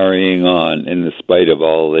of carrying on in spite of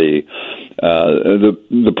all the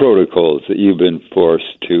the protocols that you've been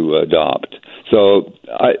forced to adopt. So,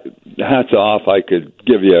 hats off. I could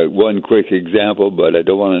give you one quick example, but I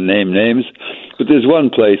don't want to name names. But there's one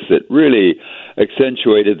place that really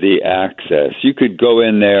accentuated the access. You could go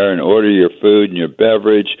in there and order your food and your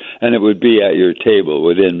beverage, and it would be at your table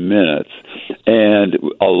within minutes. And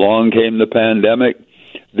along came the pandemic.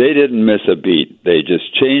 They didn't miss a beat. They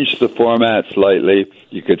just changed the format slightly.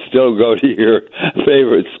 You could still go to your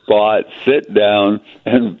favorite spot, sit down,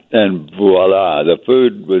 and voila, the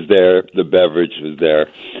food was there, the beverage was there.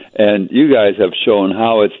 And you guys have shown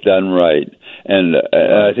how it's done right. And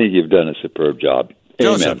I think you've done a superb job.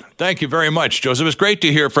 Joseph, Amen. thank you very much, Joseph. It's great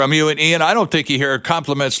to hear from you. And Ian, I don't think you hear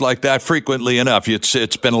compliments like that frequently enough.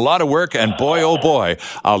 It's been a lot of work, and boy, oh boy,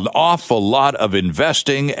 an awful lot of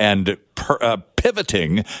investing and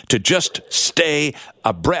pivoting to just stay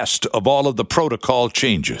abreast of all of the protocol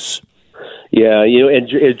changes. Yeah,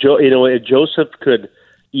 if Joseph could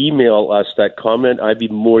email us that comment, I'd be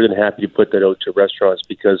more than happy to put that out to restaurants,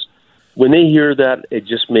 because when they hear that, it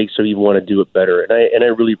just makes them even want to do it better. And I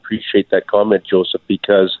really appreciate that comment, Joseph,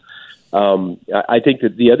 because I think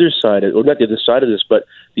that the other side, or not the other side of this, but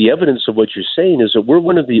the evidence of what you're saying is that we're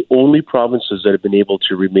one of the only provinces that have been able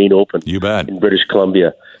to remain open. You bet. In British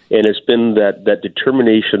Columbia. And it's been that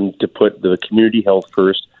determination to put the community health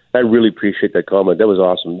first. I really appreciate that comment. That was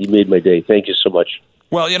awesome. You made my day. Thank you so much.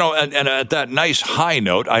 Well, and at that nice high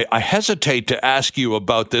note, I hesitate to ask you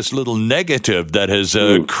about this little negative that has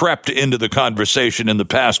crept into the conversation in the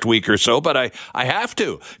past week or so, but I have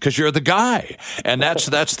to, because you're the guy. And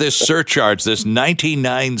that's this surcharge, this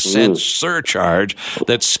 99-cent surcharge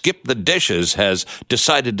that Skip the Dishes has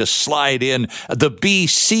decided to slide in the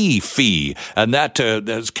BC fee. And that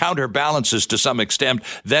counterbalances to some extent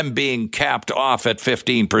them being capped off at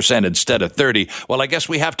 15% instead of 30%. Well, I guess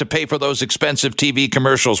we have to pay for those expensive TV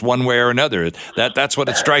commercials one way or another. That's what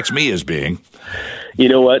it strikes me as being. You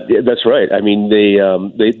know what? That's right. I mean,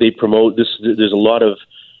 they promote this. There's a lot of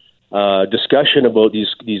discussion about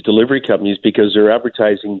these delivery companies because they're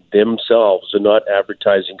advertising themselves and not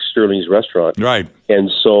advertising Sterling's restaurant. Right. And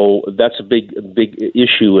so that's a big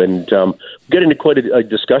issue. And got into quite a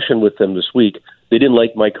discussion with them this week. They didn't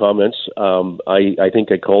like my comments. I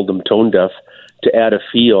think I called them tone deaf to add a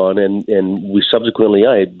fee on, and we subsequently,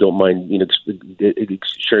 I don't mind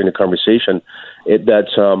sharing the conversation,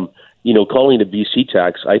 calling it a BC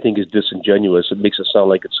tax, I think is disingenuous. It makes it sound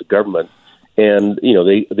like it's the government. And,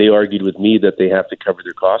 they argued with me that they have to cover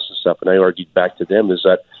their costs and stuff, and I argued back to them is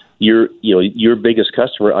that your biggest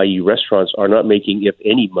customer, i.e. restaurants, are not making, if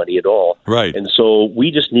any, money at all. Right. And so we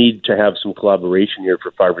just need to have some collaboration here for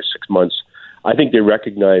 5 or 6 months. I think they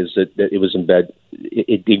recognize that it was in bed.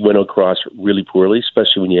 It went across really poorly,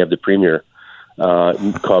 especially when you have the premier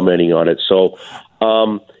commenting on it. So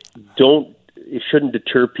it shouldn't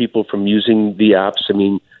deter people from using the apps. I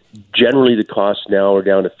mean, generally the costs now are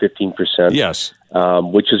down to 15%. Yes.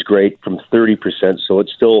 Which is great, from 30%. So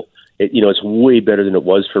it's still, it's way better than it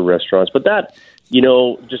was for restaurants. But that,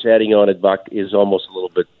 just adding on a buck is almost a little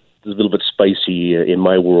bit spicy in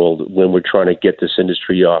my world when we're trying to get this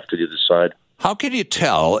industry off to the other side. How can you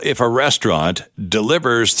tell if a restaurant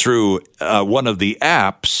delivers through one of the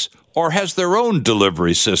apps or has their own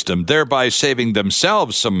delivery system, thereby saving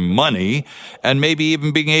themselves some money and maybe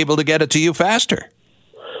even being able to get it to you faster?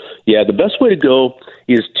 Yeah, the best way to go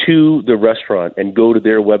is to the restaurant and go to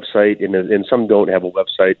their website, and some don't have a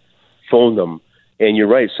website. Phone them. And you're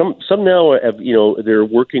right. Some now have, they're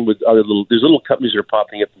working with there's little companies that are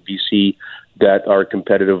popping up in BC that are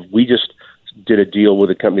competitive. We just did a deal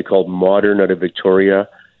with a company called Modern out of Victoria,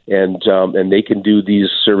 and they can do these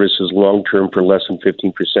services long term for less than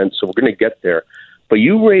 15%. So we're going to get there. But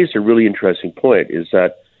you raised a really interesting point: is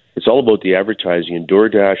that it's all about the advertising. And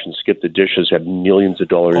DoorDash and Skip the Dishes have millions of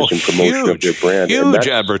dollars in promotion of their brand. Huge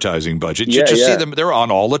advertising budget. You just see them; they're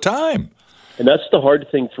on all the time. And that's the hard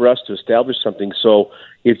thing for us to establish something. So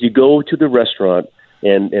if you go to the restaurant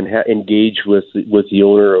and engage with the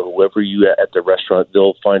owner or whoever you at the restaurant,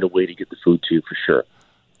 they'll find a way to get the food to you for sure.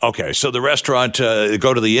 Okay, so the restaurant,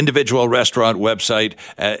 go to the individual restaurant website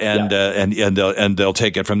and they'll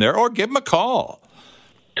take it from there, or give them a call.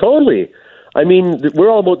 Totally. I mean, we're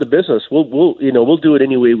all about the business. We'll do it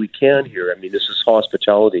any way we can here. I mean, this is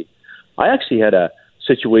hospitality. I actually had a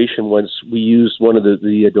situation once. We used one of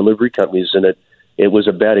the delivery companies, and it was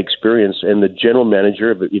a bad experience. And the general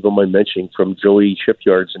manager, even my mentioning, from Joey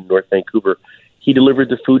Shipyards in North Vancouver, he delivered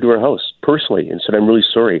the food to our house personally and said, "I'm really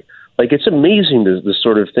sorry." Like, it's amazing the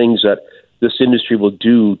sort of things that this industry will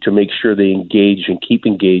do to make sure they engage and keep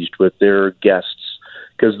engaged with their guests,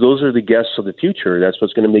 because those are the guests of the future. That's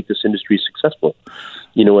what's going to make this industry successful.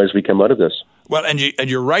 as we come out of this. Well, and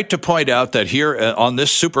you're right to point out that here on this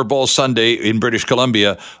Super Bowl Sunday in British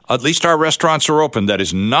Columbia, at least our restaurants are open. That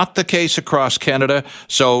is not the case across Canada.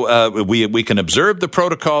 So we can observe the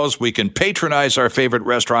protocols. We can patronize our favorite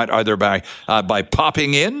restaurant either by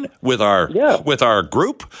popping in with our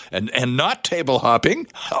group and not table hopping,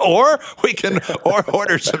 or we can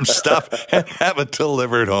order some stuff and have it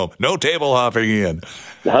delivered home. No table hopping in.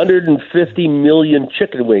 150 million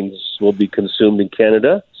chicken wings will be consumed in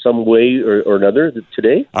Canada some way or another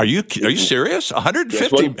today. Are you serious?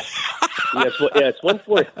 150? It's 1.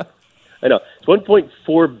 I know it's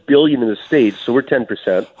 1.4 billion in the States, so we're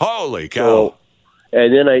 10%. Holy cow! So,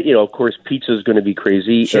 and then of course, pizza is going to be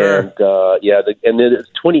crazy. Sure. And then it's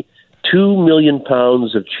 22 million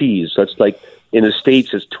pounds of cheese. That's like in the States,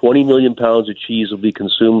 it's 20 million pounds of cheese will be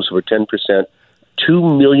consumed, so we're 10%.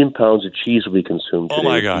 2 million pounds of cheese will be consumed today. Oh,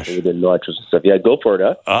 my gosh. With the nachos and stuff. Yeah, go for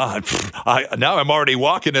it, huh? Now I'm already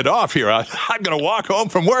walking it off here. I'm going to walk home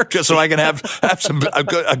from work just so I can have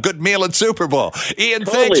a good meal at Super Bowl. Ian,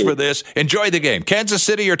 Thanks for this. Enjoy the game. Kansas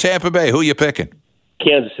City or Tampa Bay? Who are you picking?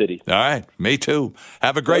 Kansas City. All right. Me too.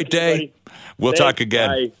 Have a great day. Buddy. We'll talk again.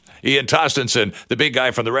 Bye. Ian Tostenson, the big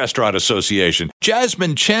guy from the Restaurant Association.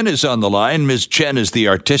 Jasmine Chen is on the line. Ms. Chen is the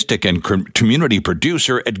artistic and community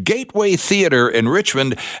producer at Gateway Theater in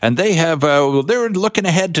Richmond, and they have they're looking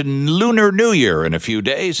ahead to Lunar New Year in a few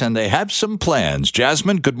days, and they have some plans.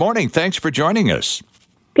 Jasmine, good morning. Thanks for joining us.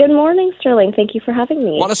 Good morning, Sterling. Thank you for having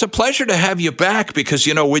me. Well, it's a pleasure to have you back because,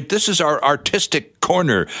 this is our artistic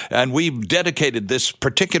corner, and we've dedicated this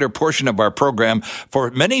particular portion of our program for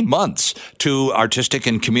many months to artistic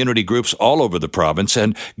and community groups all over the province,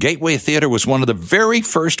 and Gateway Theater was one of the very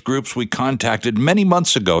first groups we contacted many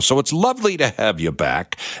months ago, so it's lovely to have you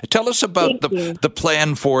back. Tell us about the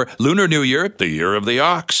plan for Lunar New Year, the Year of the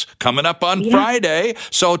Ox, coming up on Friday.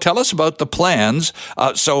 So tell us about the plans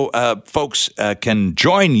so folks can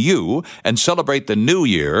join you and celebrate the new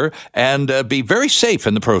year and be very safe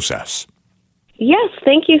in the process. Yes,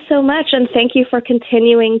 thank you so much, and thank you for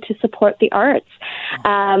continuing to support the arts.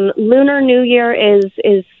 Lunar New Year is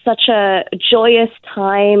such a joyous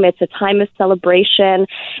time. It's a time of celebration.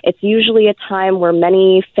 It's usually a time where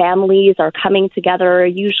many families are coming together,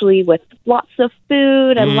 usually with lots of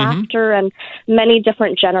food and laughter and many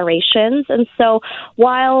different generations. And so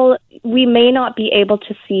while we may not be able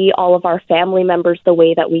to see all of our family members the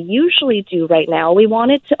way that we usually do right now, we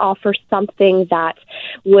wanted to offer something that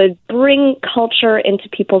would bring culture into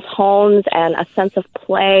people's homes and a sense of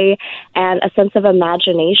play and a sense of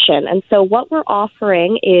imagination. And so what we're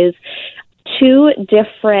offering is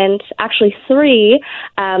three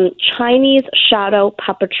Chinese shadow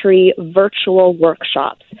puppetry virtual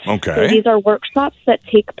workshops. Okay. So these are workshops that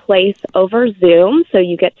take place over Zoom, so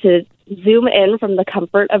you get to Zoom in from the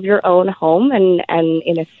comfort of your own home and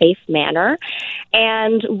in a safe manner.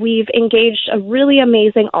 And we've engaged a really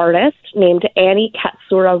amazing artist named Annie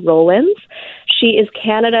Katsura Rollins. She is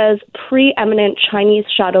Canada's preeminent Chinese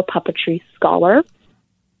shadow puppetry scholar.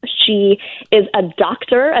 She is a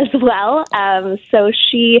doctor as well. So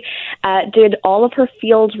she did all of her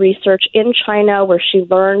field research in China, where she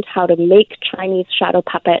learned how to make Chinese shadow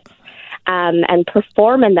puppets and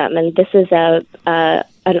perform in them. And this is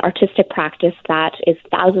an artistic practice that is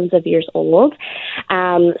thousands of years old.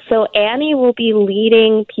 So Annie will be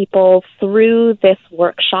leading people through this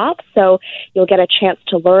workshop. So you'll get a chance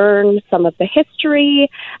to learn some of the history.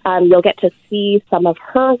 You'll get to see some of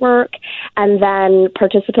her work. And then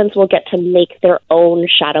participants will get to make their own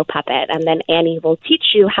shadow puppet. And then Annie will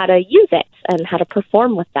teach you how to use it and how to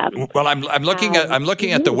perform with them. Well, I'm looking at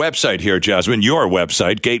the website here, Jasmine, your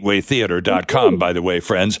website, gatewaytheater.com, by the way,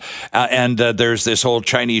 friends. And there's this whole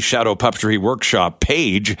Chinese shadow puppetry workshop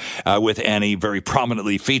page with Annie very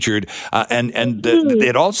prominently featured.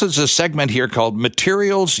 It also has a segment here called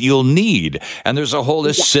Materials You'll Need. And there's a whole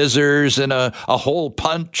list, scissors and a hole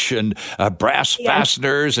punch and brass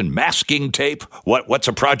fasteners and masking tape. What's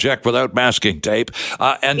a project without masking tape?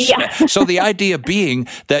 So the idea being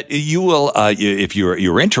that you will, if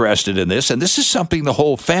you're interested in this, and this is something the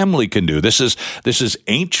whole family can do. This is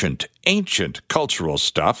ancient cultural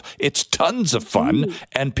stuff. It's tons of fun,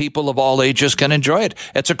 and people of all ages can enjoy it.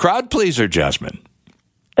 It's a crowd pleaser, Jasmine.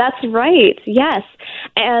 That's right, yes.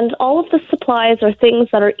 And all of the supplies are things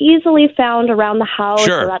that are easily found around the house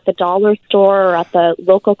or at the dollar store or at the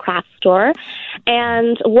local craft store.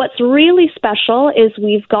 And what's really special is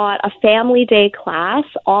we've got a family day class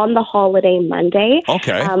on the holiday Monday.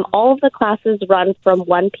 Okay. All of the classes run from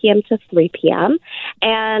 1 p.m. to 3 p.m.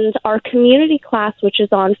 And our community class, which is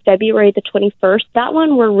on February the 21st, that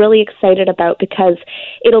one we're really excited about because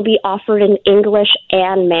it'll be offered in English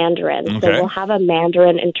and Mandarin. Okay. So we'll have a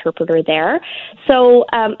Mandarin interpreter there. So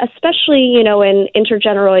especially, you know, in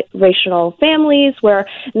intergenerational families where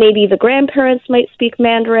maybe the grandparents might speak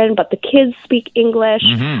Mandarin, but the kids speak English.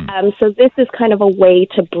 So this is kind of a way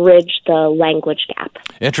to bridge the language gap.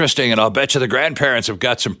 Interesting, and I'll bet you the grandparents have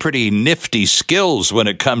got some pretty nifty skills when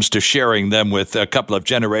it comes to sharing them with a couple of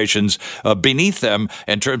generations beneath them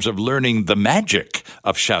in terms of learning the magic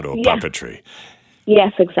of shadow puppetry.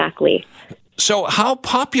 Yes, exactly. So how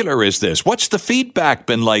popular is this? What's the feedback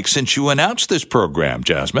been like since you announced this program,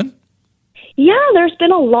 Jasmine? Yeah, there's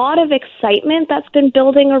been a lot of excitement that's been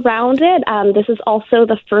building around it. This is also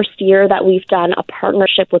the first year that we've done a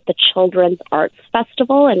partnership with the Children's Arts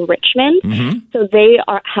Festival in Richmond. So they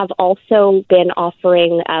have also been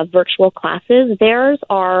offering virtual classes. Theirs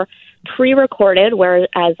are pre-recorded,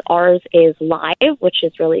 whereas ours is live, which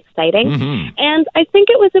is really exciting. And I think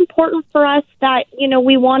it was important for us that, you know,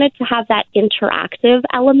 we wanted to have that interactive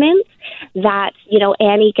element that, you know,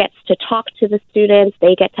 Annie gets to talk to the students,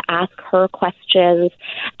 they get to ask her questions.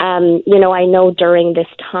 You know, I know during this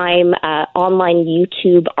time, online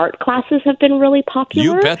YouTube art classes have been really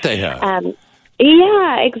popular. You bet they have.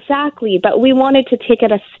 Yeah, exactly. But we wanted to take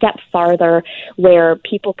it a step farther where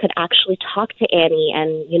people could actually talk to Annie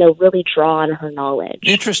and, you know, really draw on her knowledge.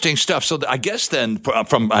 Interesting stuff. So I guess then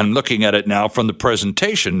I'm looking at it now from the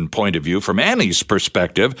presentation point of view, from Annie's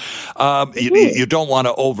perspective, you don't want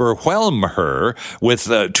to overwhelm her with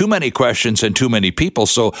too many questions and too many people.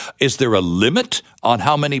 So is there a limit on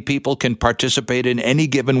how many people can participate in any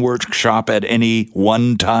given workshop at any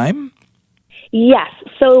one time? Yes.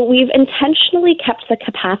 So we've intentionally kept the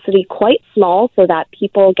capacity quite small so that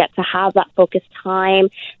people get to have that focused time,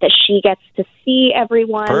 that she gets to see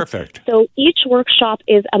everyone. Perfect. So each workshop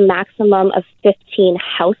is a maximum of 15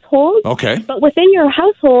 households. Okay. But within your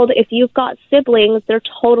household, if you've got siblings, they're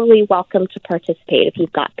totally welcome to participate. If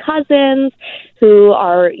you've got cousins who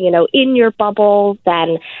are, you know, in your bubble,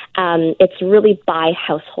 then it's really by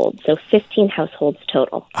household. So 15 households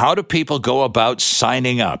total. How do people go about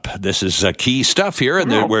signing up? This is key stuff here,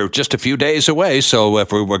 and we're just a few days away, so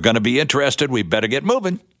if we're going to be interested, we better get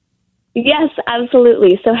moving. Yes,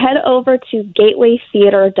 absolutely. So head over to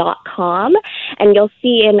gatewaytheater.com and you'll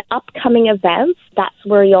see in upcoming events, that's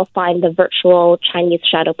where you'll find the virtual Chinese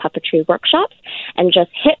shadow puppetry workshops, and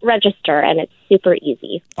just hit register and it's super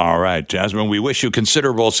easy. All right, Jasmine, we wish you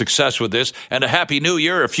considerable success with this and a happy new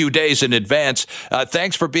year a few days in advance.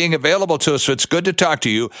 Thanks for being available to us. It's good to talk to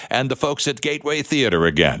you and the folks at Gateway Theater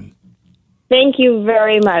again. Thank you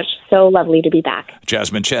very much. So lovely to be back.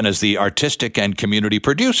 Jasmine Chen is the artistic and community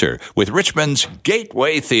producer with Richmond's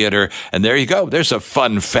Gateway Theater. And there you go. There's a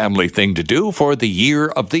fun family thing to do for the Year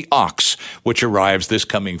of the Ox, which arrives this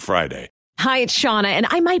coming Friday. Hi, it's Shauna, and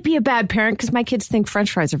I might be a bad parent because my kids think French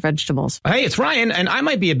fries are vegetables. Hey, it's Ryan, and I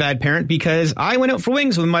might be a bad parent because I went out for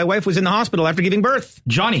wings when my wife was in the hospital after giving birth.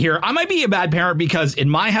 Johnny here. I might be a bad parent because in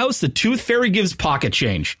my house, the tooth fairy gives pocket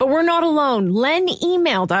change. But we're not alone. Len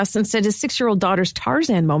emailed us and said his 6-year-old daughter's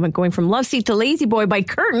Tarzan moment going from love seat to lazy boy by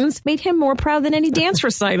curtains made him more proud than any dance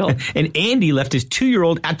recital. And Andy left his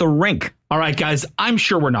 2-year-old at the rink. All right, guys, I'm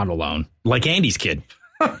sure we're not alone. Like Andy's kid.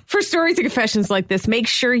 For stories and confessions like this, make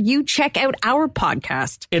sure you check out our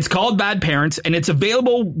podcast. It's called Bad Parents, and it's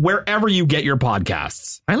available wherever you get your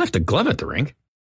podcasts. I left a glove at the rink.